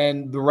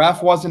 And the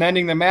ref wasn't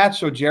ending the match,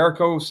 so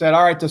Jericho said,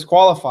 all right,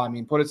 disqualify me,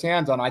 and put his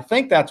hands on. I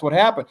think that's what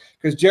happened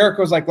because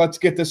Jericho's like, let's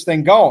get this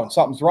thing going.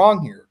 Something's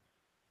wrong here.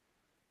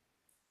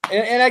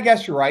 And I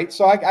guess you're right.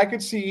 So I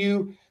could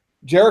see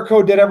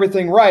Jericho did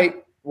everything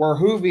right where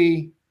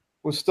Hoovy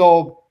was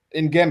still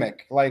in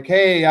gimmick. Like,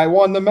 hey, I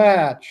won the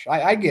match.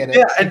 I get it.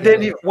 Yeah, and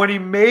then when he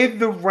made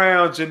the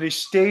rounds and he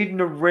stayed in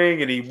the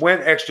ring and he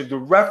went extra, the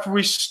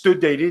referee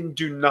stood there, didn't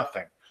do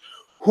nothing.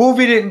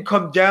 Hoovy didn't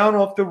come down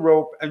off the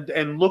rope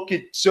and look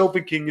at Silver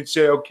King and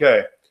say,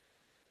 okay,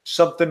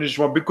 something is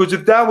wrong. Because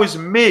if that was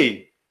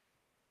me,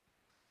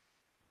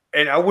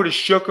 and I would have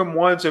shook him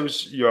once,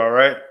 you all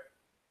right?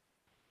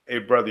 Hey,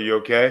 brother, you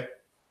okay?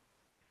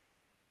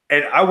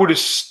 And I would have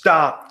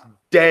stopped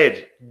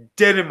dead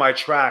in my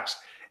tracks.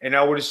 And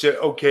I would have said,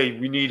 okay,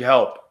 we need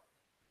help.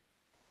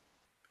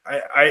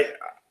 I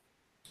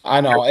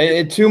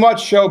know. Too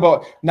much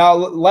showboat. Now,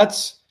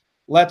 let's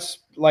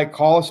like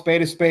call a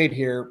spade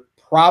here.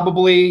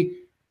 Probably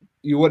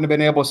you wouldn't have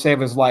been able to save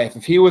his life.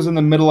 If he was in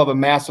the middle of a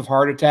massive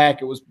heart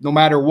attack, it was no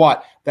matter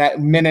what, that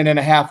minute and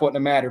a half wouldn't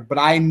have mattered. But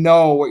I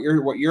know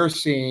what you're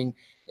seeing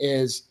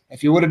is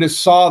if you would have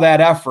just saw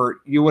that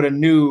effort, you would have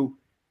knew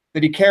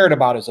that he cared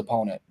about his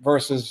opponent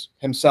versus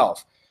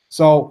himself.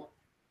 So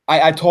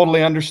I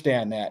totally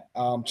understand that.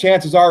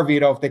 Chances are,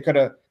 Vito, if they could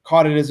have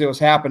caught it as it was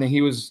happening,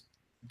 he was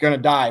going to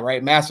die,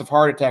 right? Massive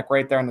heart attack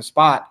right there on the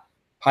spot.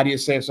 how do you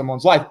save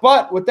someone's life?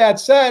 But with that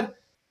said,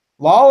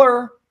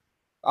 Lawler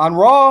on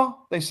Raw,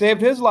 they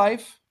saved his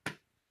life.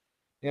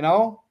 You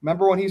know,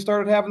 remember when he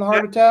started having the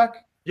heart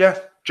attack? Yeah,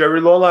 Jerry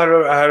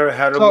Lawler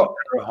had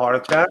a heart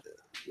attack.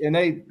 And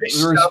they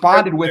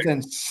responded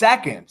within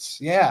seconds.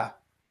 Yeah.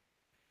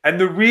 And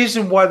the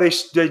reason why they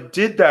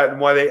did that and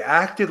why they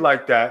acted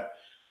like that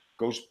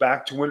goes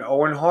back to when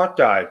Owen Hart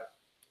died.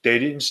 They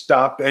didn't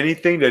stop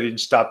anything. They didn't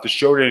stop the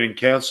show. They didn't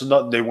cancel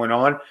nothing. They went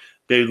on.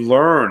 They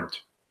learned.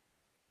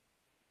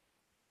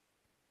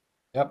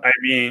 Yep. I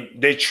mean,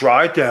 they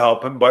tried to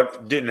help him, but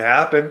it didn't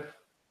happen.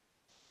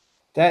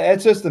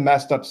 It's just a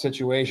messed up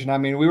situation. I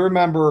mean, we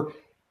remember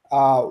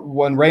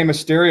when Rey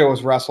Mysterio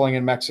was wrestling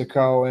in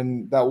Mexico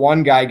and that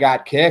one guy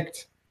got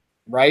kicked,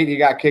 right? He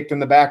got kicked in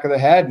the back of the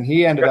head and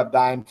he ended up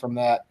dying from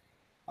that.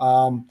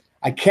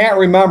 I can't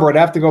remember. I'd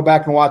have to go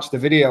back and watch the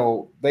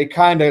video. They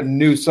kind of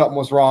knew something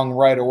was wrong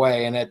right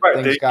away, and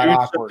things got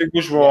awkward. Something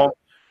was wrong.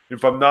 Yeah.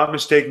 If I'm not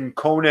mistaken,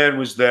 Conan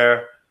was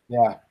there.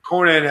 Yeah.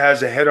 Conan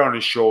has a head on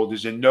his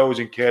shoulders and knows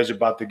and cares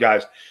about the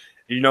guys.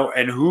 You know,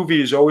 and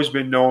Hoovy has always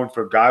been known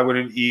for a guy with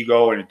an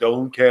ego and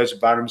who cares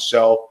about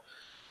himself.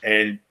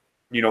 And,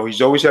 you know,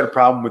 he's always had a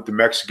problem with the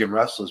Mexican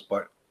wrestlers.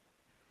 But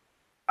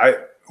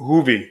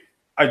Hoovy,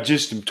 I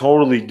just am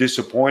totally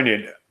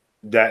disappointed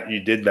that you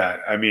did that.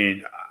 I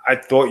mean, I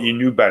thought you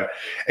knew better.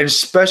 And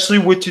especially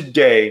with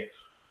today,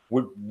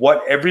 with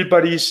what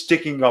everybody is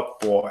sticking up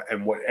for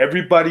and what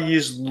everybody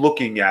is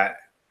looking at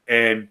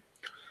and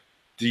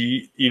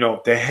the, you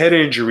know, the head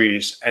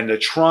injuries and the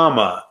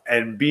trauma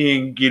and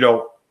being, you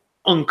know,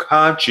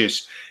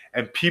 unconscious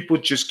and people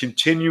just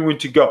continuing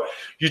to go.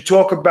 You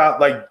talk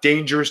about like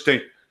dangerous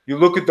things. You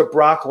look at the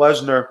Brock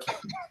Lesnar,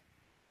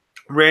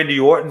 Randy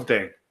Orton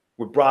thing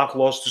where Brock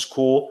lost his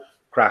cool,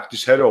 cracked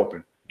his head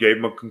open, gave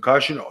him a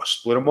concussion or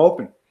split him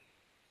open.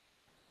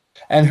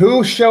 And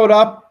who showed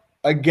up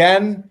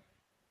again?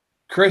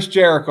 Chris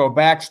Jericho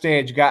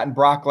backstage got in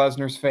Brock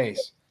Lesnar's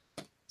face.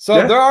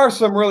 So there are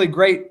some really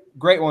great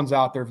ones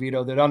out there,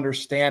 Vito, that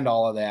understand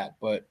all of that.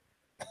 But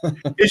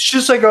it's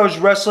just like I was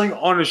wrestling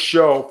on a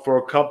show for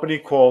a company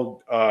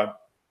called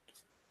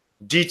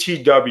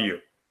DTW.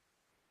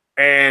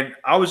 And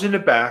I was in the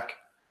back,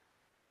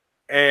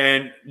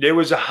 and there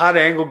was a hot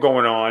angle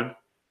going on.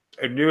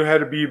 And there had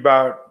to be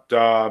about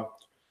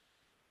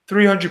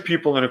 300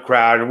 people in a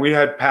crowd, and we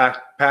had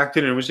packed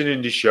it, and it was an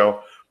indie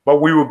show. But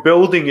we were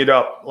building it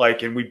up,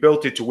 and we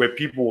built it to where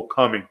people were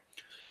coming. It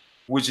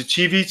was a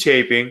TV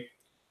taping,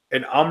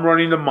 and I'm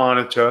running the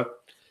monitor,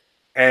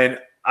 and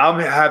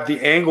I have the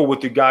angle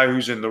with the guy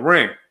who's in the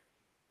ring.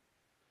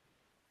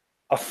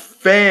 A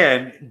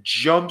fan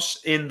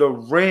jumps in the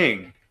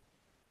ring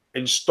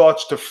and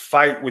starts to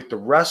fight with the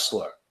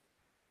wrestler.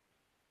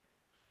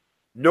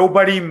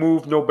 Nobody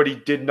moved. Nobody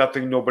did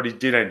nothing. Nobody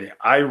did anything.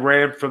 I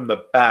ran from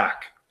the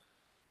back.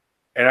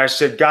 And I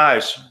said,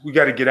 guys, we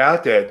got to get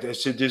out there. I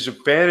said, there's a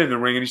fan in the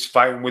ring, and he's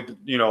fighting with,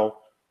 you know,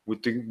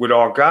 with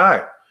our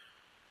guy.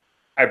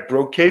 I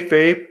broke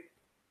kayfabe.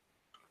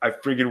 I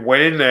friggin'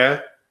 went in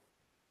there.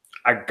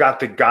 I got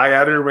the guy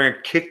out of the ring,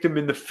 kicked him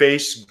in the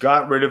face,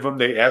 got rid of him.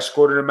 They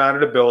escorted him out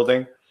of the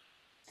building.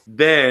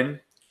 Then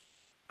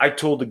I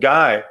told the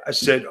guy, I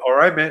said, all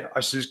right, man.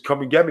 I said,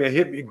 come and get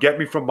me. Get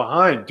me from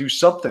behind. Do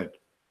something. Of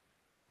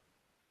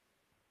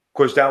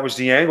course, that was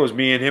the angle. It was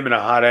me and him in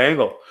a hot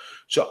angle.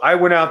 So I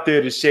went out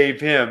there to save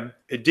him.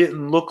 It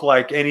didn't look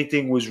like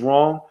anything was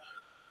wrong.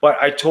 But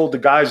I told the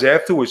guys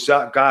afterwards,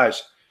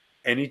 guys,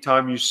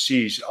 anytime you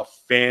see a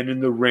fan in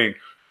the ring,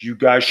 you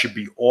guys should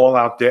be all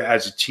out there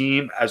as a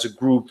team, as a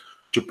group,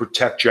 to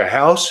protect your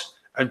house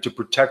and to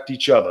protect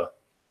each other.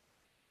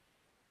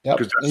 Yep.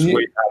 Because that's the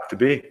way you have to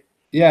be.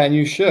 Yeah, and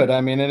you should.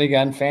 I mean, and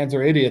again, fans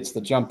are idiots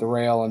that jump the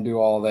rail and do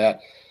all of that.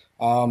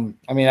 I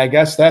mean, I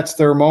guess that's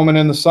their moment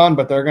in the sun,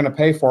 but they're going to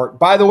pay for it.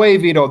 By the way,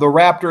 Vito, the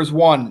Raptors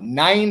won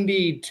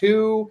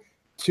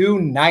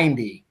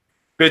 92-90.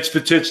 Bits for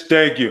tits,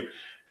 thank you.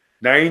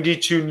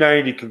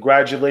 92-90.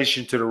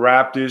 Congratulations to the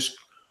Raptors.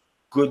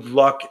 Good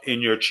luck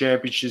in your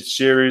championship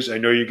series. I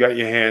know you got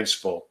your hands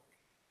full.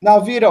 Now,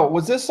 Vito,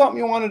 was this something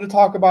you wanted to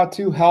talk about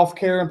too,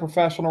 healthcare and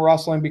professional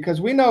wrestling? Because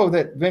we know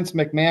that Vince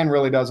McMahon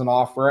really doesn't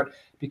offer it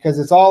because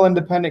it's all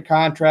independent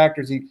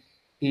contractors.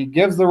 He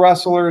gives the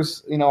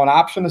wrestlers, you know, an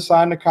option to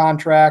sign the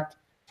contract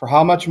for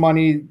how much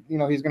money, you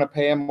know, he's going to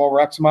pay them over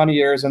X amount of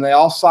years, and they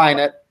all sign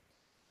it.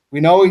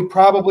 We know he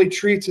probably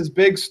treats his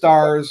big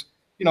stars,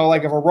 you know,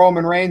 like if a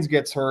Roman Reigns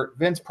gets hurt,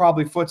 Vince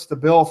probably foots the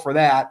bill for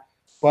that.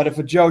 But if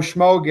a Joe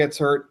Schmo gets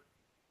hurt,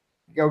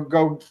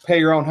 go pay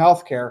your own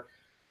health care.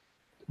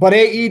 But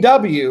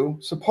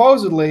AEW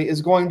supposedly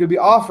is going to be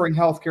offering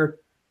health care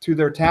to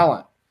their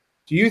talent.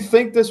 Do you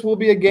think this will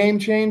be a game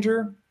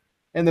changer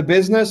in the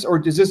business, or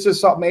is this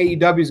just something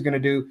AEW is going to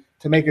do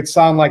to make it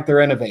sound like they're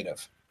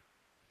innovative?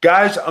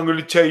 Guys, I'm going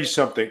to tell you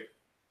something.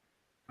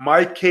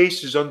 My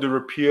case is under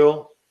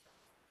appeal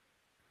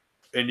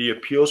in the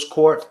appeals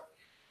court,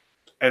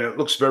 and it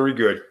looks very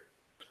good.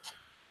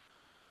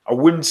 I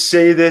wouldn't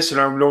say this,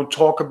 and I don't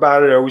talk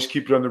about it. I always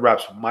keep it under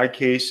wraps. My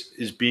case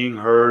is being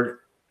heard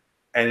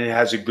and it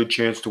has a good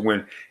chance to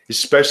win,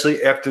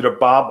 especially after the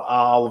Bob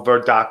Oliver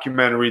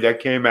documentary that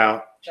came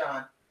out.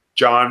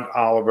 John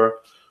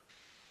Oliver,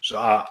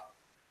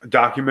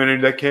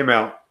 documentary that came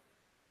out.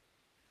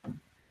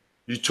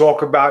 You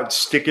talk about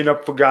sticking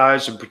up for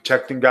guys and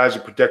protecting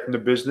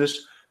the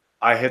business.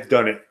 I have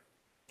done it.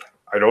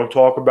 I don't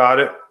talk about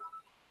it,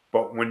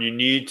 but when you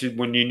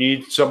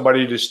need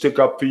somebody to stick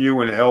up for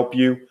you and help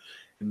you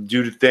and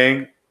do the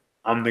thing,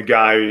 I'm the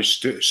guy who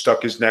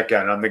stuck his neck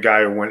out. I'm the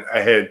guy who went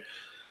ahead.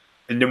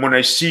 And then when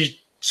I see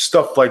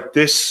stuff like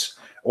this,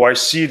 or I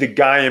see the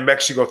guy in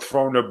Mexico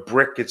throwing a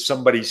brick at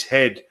somebody's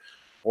head,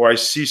 or I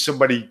see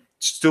somebody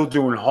still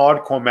doing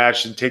hardcore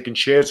matches and taking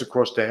chairs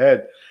across the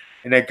head,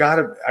 and I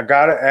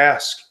gotta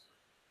ask,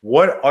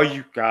 what are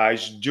you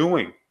guys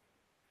doing?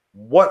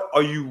 What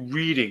are you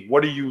reading?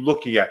 What are you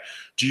looking at?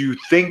 Do you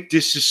think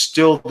this is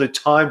still the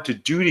time to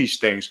do these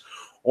things?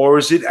 Or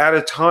is it at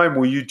a time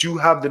where you do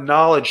have the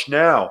knowledge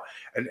now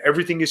and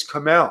everything has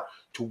come out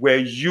to where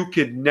you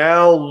can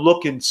now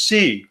look and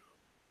see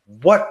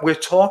what we're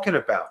talking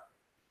about?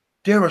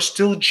 There are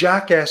still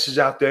jackasses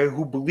out there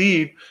who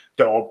believe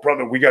that, oh,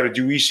 brother, we got to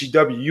do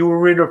ECW. You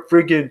were in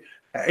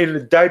a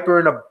diaper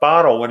in a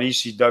bottle when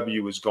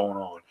ECW was going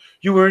on.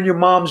 You were in your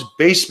mom's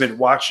basement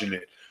watching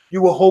it.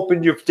 You were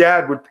hoping your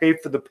dad would pay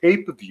for the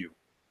pay-per-view.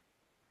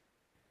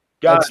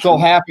 That still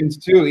happens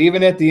too.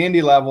 Even at the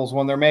indie levels,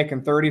 when they're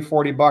making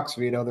 $30-40,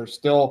 Vito, they're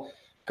still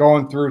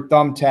going through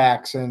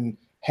thumbtacks and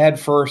head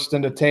first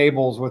into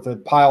tables with a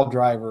pile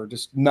driver.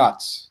 Just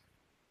nuts.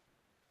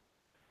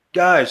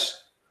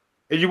 Guys,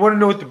 and you want to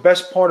know what the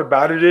best part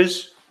about it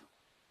is?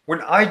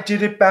 When I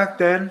did it back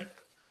then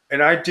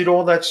and I did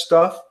all that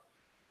stuff,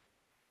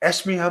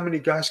 ask me how many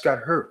guys got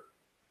hurt.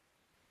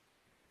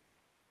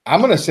 I'm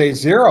going to say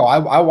 0.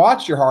 I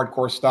watched your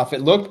hardcore stuff.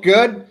 It looked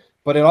good,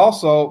 but it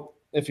also,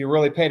 if you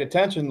really paid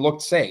attention,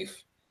 looked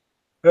safe.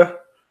 Yeah,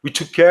 we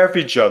took care of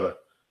each other.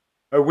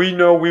 We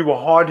know we were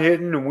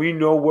hard-hitting, and we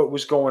know what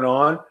was going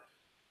on.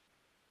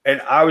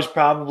 And I was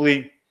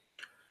probably,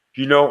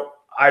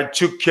 I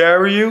took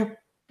care of you,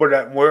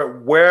 but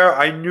where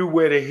I knew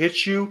where to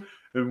hit you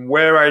and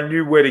where I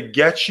knew where to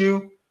get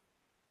you,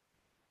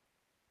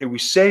 it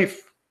was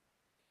safe.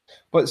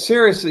 But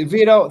seriously,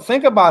 Vito,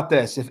 think about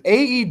this. If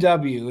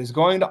AEW is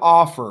going to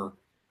offer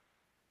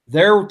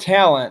their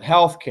talent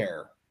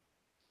healthcare,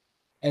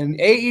 and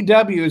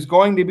AEW is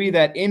going to be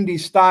that indie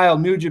style,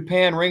 New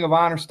Japan, Ring of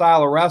Honor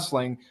style of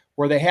wrestling,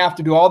 where they have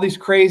to do all these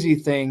crazy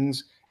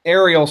things,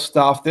 aerial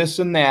stuff, this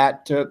and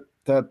that, to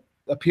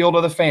appeal to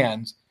the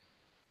fans,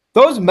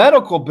 those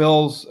medical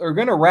bills are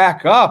going to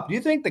rack up. Do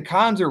you think the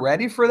cons are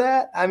ready for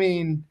that? I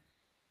mean,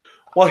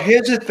 well,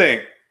 here's the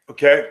thing,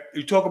 okay?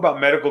 You talk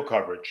about medical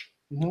coverage.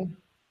 Mm-hmm.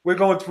 We're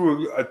going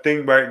through a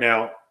thing right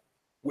now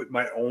with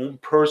my own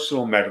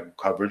personal medical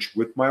coverage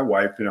with my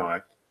wife and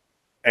I,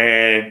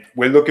 and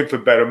we're looking for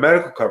better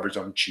medical coverage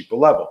on a cheaper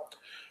level.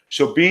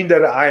 So being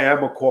that I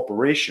am a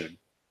corporation,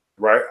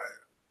 right,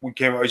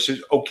 I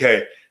said,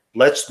 okay,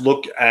 let's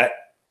look at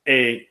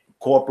a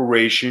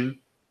corporation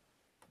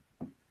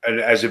and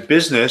as a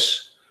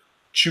business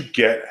to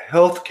get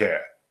health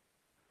care.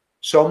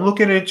 So I'm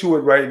looking into it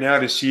right now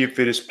to see if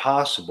it is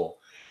possible.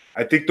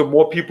 I think the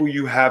more people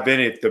you have in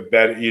it, the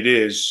better it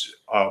is.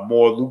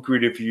 More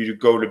lucrative for you to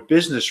go the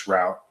business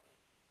route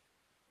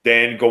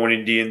than going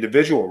in the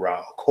individual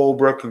route.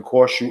 Cobra can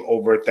cost you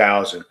over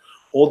 $1,000.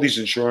 All these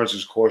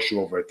insurances cost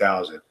you over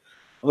 $1,000. I'm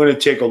going to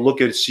take a look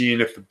at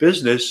seeing if the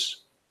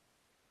business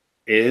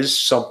is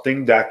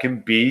something that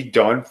can be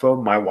done for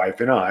my wife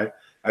and I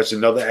as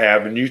another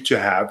avenue to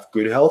have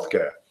good health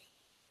care.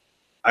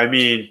 I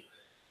mean,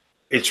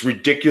 it's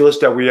ridiculous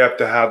that we have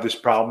to have this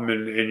problem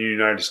in the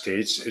United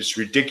States. It's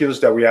ridiculous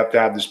that we have to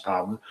have this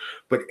problem.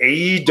 But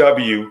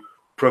AEW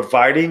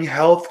providing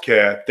health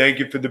care, thank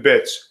you for the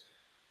bits.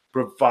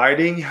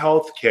 Providing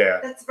health care.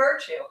 That's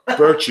virtue.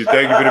 Virtue,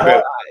 thank you for the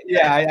bits.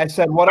 Yeah, I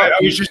said what it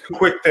was just a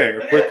quick thing,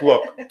 a quick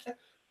look.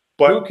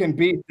 But who can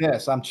beat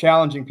this? I'm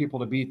challenging people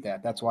to beat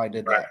that. That's why I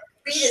did that.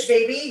 Beat it,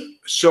 baby.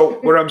 So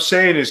what I'm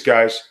saying is,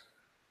 guys,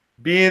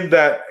 being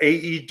that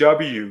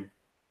AEW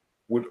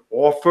would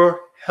offer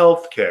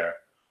health care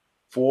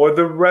for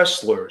the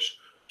wrestlers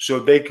so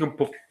they can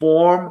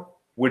perform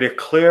with a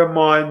clear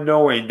mind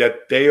knowing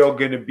that they are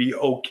going to be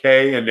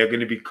okay and they're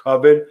going to be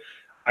covered,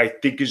 I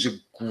think is a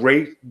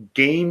great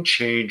game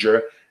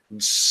changer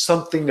and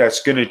something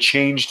that's going to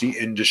change the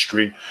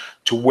industry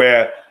to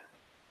where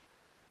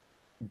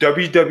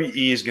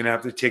WWE is going to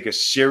have to take a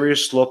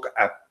serious look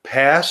at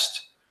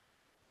past,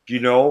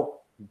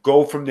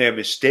 go from their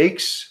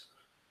mistakes,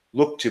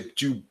 look to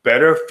do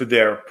better for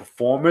their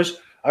performers.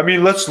 I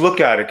mean, let's look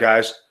at it,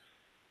 guys.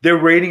 Their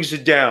ratings are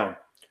down.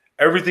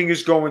 Everything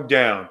is going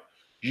down.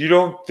 You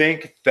don't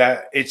think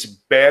that it's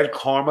bad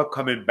karma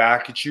coming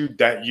back at you,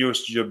 that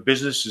your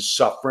business is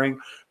suffering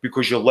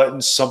because you're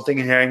letting something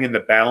hang in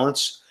the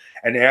balance,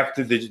 and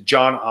after the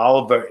John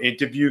Oliver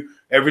interview,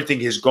 everything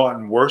has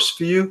gotten worse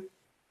for you?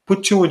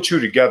 Put 2 and 2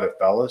 together,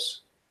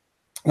 fellas.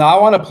 Now,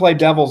 I want to play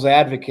devil's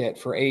advocate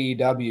for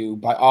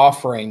AEW by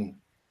offering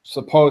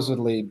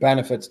supposedly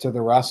benefits to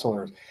the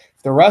wrestlers.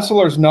 The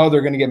wrestlers know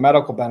they're going to get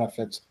medical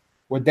benefits.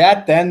 Would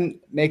that then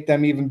make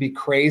them even be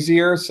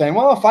crazier, saying,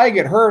 well, if I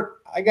get hurt,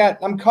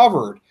 I'm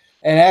covered,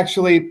 and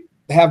actually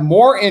have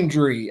more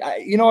injury?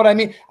 You know what I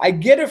mean? I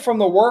get it from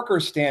the worker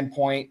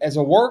standpoint. As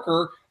a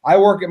worker, I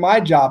work at my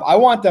job. I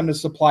want them to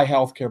supply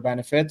healthcare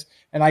benefits,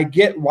 and I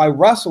get why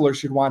wrestlers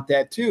should want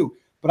that too.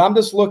 But I'm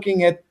just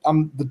looking at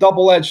the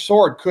double-edged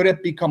sword. Could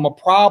it become a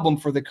problem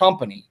for the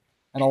company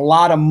and a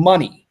lot of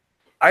money?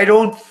 I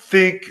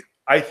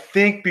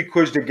think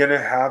because they're going to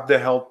have the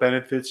health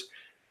benefits,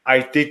 I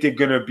think they're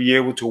going to be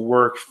able to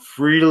work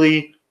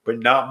freely, but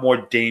not more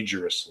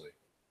dangerously.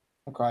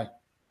 Okay.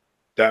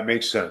 That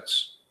makes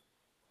sense.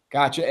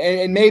 Gotcha.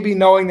 And maybe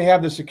knowing they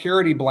have the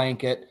security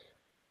blanket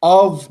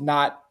of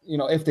not,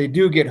 if they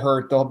do get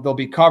hurt, they'll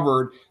be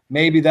covered.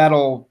 Maybe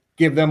that'll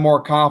give them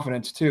more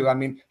confidence too. I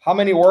mean, how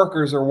many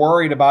workers are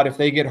worried about if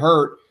they get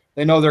hurt,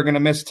 they know they're going to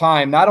miss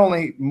time? Not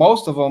only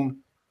most of them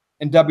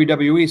in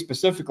WWE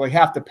specifically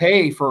have to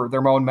pay for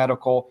their own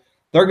medical,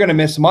 they're going to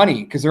miss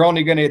money because they're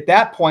only going to, at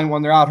that point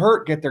when they're out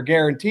hurt, get their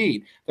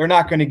guaranteed. They're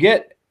not going to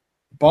get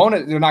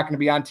bonus. They're not going to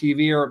be on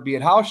TV or be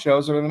at house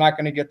shows, or they're not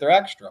going to get their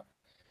extra.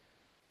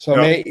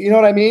 So you know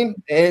what I mean?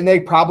 And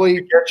it's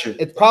probably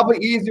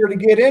easier to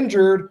get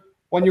injured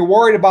when you're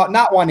worried about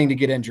not wanting to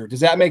get injured. Does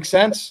that make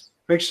sense?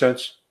 Makes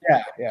sense.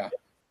 Yeah.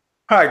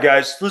 All right,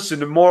 guys, listen,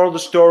 the moral of the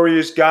story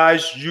is,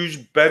 guys, use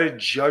better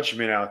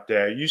judgment out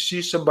there. You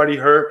see somebody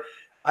hurt,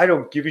 I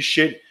don't give a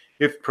shit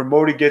if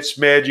promoter gets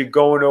mad, you're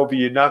going over,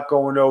 you're not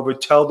going over.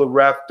 Tell the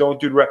ref, don't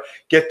do the ref.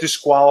 Get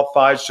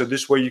disqualified so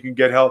this way you can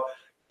get help.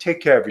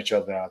 Take care of each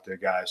other out there,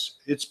 guys.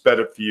 It's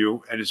better for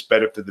you, and it's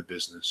better for the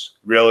business.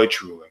 Really,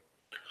 truly.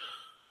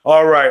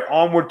 All right,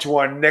 onward to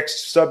our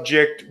next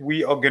subject.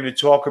 We are going to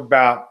talk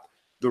about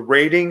the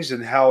ratings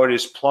and how it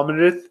is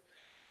plummeted.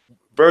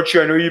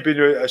 Virtue, I know you've been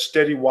a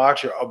steady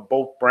watcher of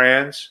both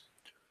brands.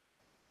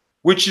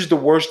 Which is the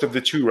worst of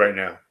the two right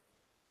now?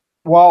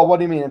 Well, what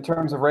do you mean in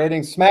terms of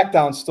ratings?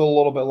 SmackDown's still a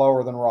little bit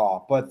lower than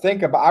Raw, but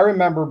I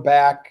remember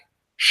back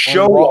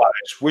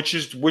show-wise, which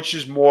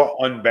is more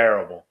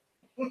unbearable?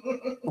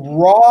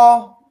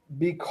 Raw,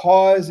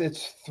 because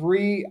it's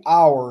 3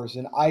 hours,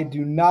 and I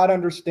do not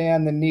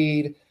understand the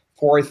need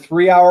for a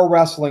 3-hour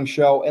wrestling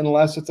show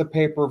unless it's a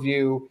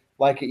pay-per-view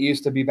like it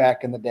used to be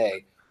back in the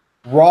day.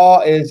 Raw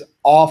is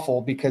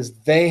awful because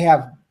they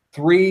have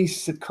 3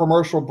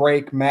 commercial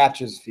break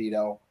matches,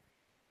 Vito.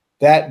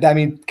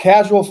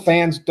 Casual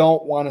fans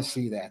don't want to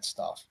see that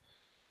stuff.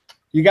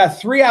 You got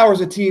 3 hours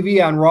of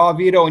TV on Raw,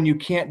 Vito, and you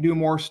can't do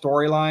more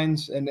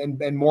storylines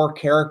and more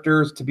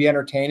characters to be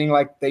entertaining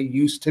like they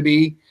used to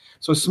be.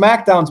 So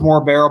SmackDown's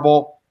more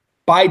bearable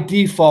by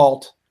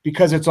default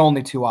because it's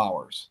only 2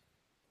 hours.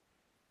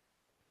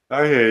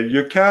 I hear you.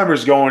 Your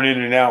camera's going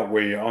in and out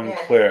where you're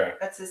unclear. Yeah,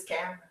 that's his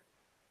camera.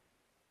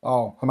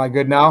 Oh, am I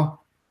good now?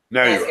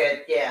 Now that's you're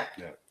good. Yeah.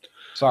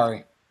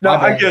 Sorry. No,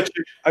 I get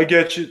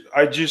you.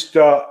 I just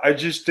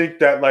think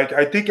that, like,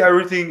 I think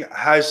everything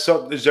has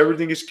something.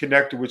 Everything is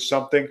connected with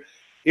something.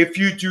 If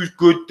you do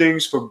good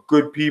things for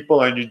good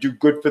people and you do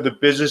good for the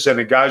business and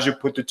the guys who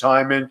put the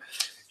time in,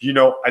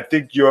 I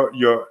think you're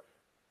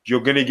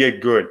gonna get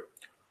good.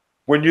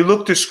 When you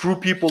look to screw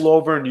people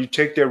over and you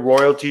take their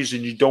royalties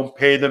and you don't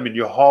pay them and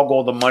you hog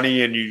all the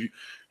money and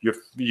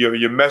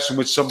you're messing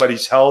with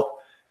somebody's health,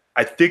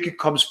 I think it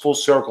comes full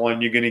circle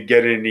and you're gonna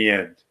get it in the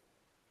end.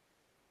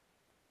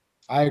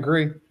 I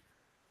agree.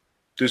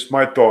 Just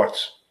my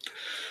thoughts.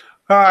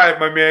 All right,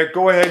 my man.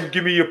 Go ahead and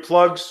give me your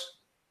plugs.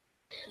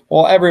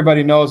 Well,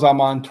 everybody knows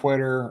I'm on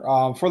Twitter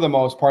for the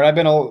most part. I've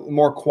been a little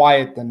more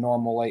quiet than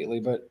normal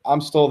lately, but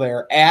I'm still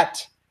there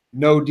at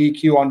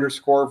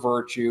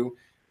NoDQ_Virtue.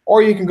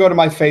 Or you can go to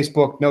my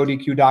Facebook,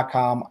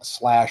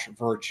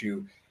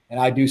 NoDQ.com/Virtue. And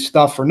I do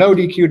stuff for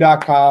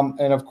NoDQ.com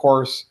and, of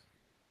course,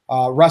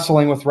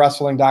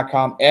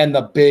 WrestlingWithWrestling.com and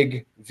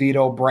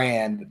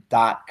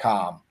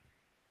TheBigVitoBrand.com.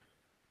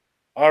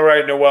 All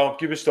right, Noel,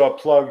 give us our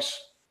plugs.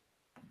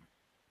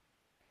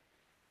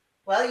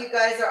 Well, you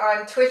guys are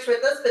on Twitch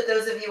with us, but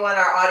those of you on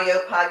our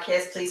audio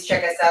podcast, please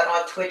check us out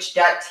on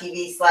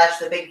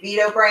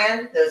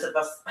twitch.tv/TheBigVitoBrand.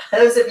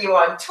 Those of you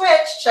on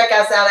Twitch, check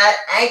us out at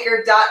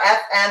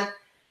anchor.fm.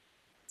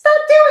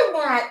 Stop doing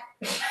that.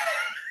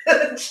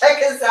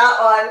 Check us out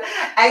on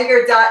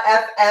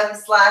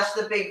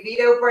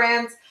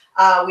anchor.fm/TheBigVitoBrand.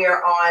 We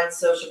are on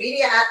social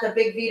media at The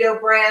Big Vito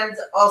Brand.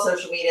 All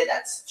social media,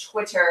 that's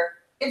Twitter,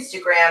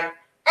 Instagram,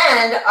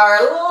 and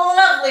our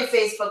lovely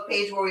Facebook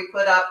page where we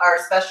put up our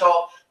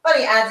special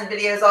funny ads and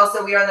videos.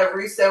 Also, we are on the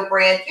Russo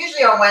brand,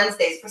 usually on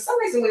Wednesdays. For some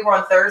reason, we were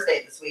on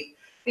Thursday this week.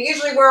 But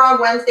usually we're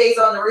on Wednesdays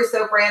on the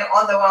Russo brand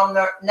on the Well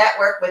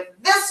Network. With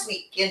This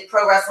Week in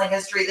Pro Wrestling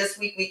History, this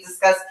week we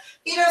discuss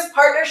Vito's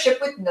partnership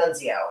with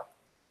Nunzio.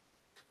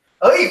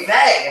 Oy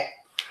vey!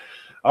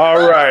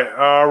 All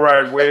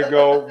right. Way to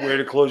go. Way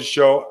to close the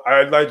show.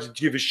 I'd like to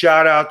give a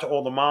shout out to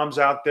all the moms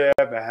out there.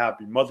 Have a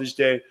happy Mother's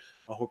Day.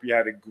 I hope you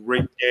had a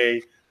great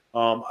day.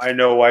 I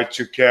know I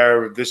took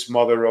care of this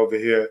mother over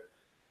here.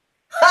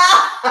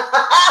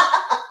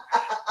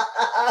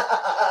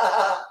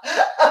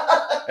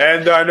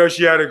 And I know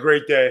she had a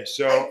great day.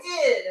 So I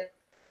did.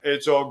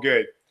 It's all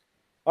good.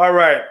 All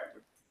right.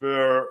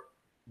 For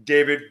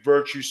David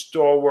Virtue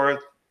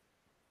Stallworth,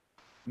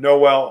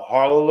 Noel,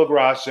 Harlow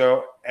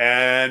LaGrasso,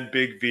 and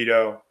Big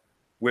Vito,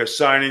 we're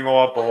signing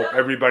off. I hope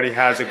everybody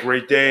has a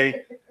great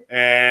day.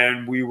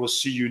 And we will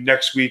see you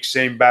next week.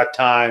 Same bat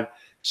time,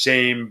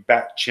 same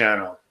bat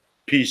channel.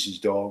 Pieces,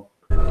 dog.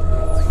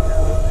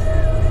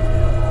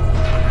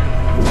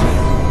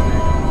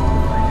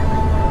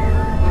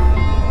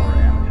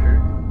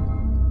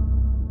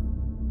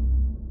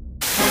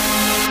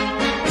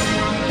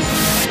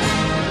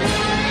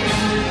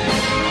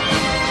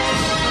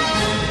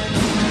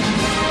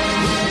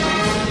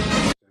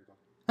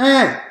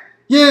 Hey,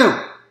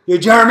 you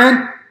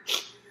German,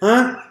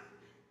 huh?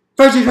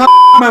 First you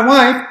my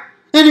wife,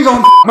 then you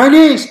go my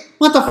niece.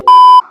 What the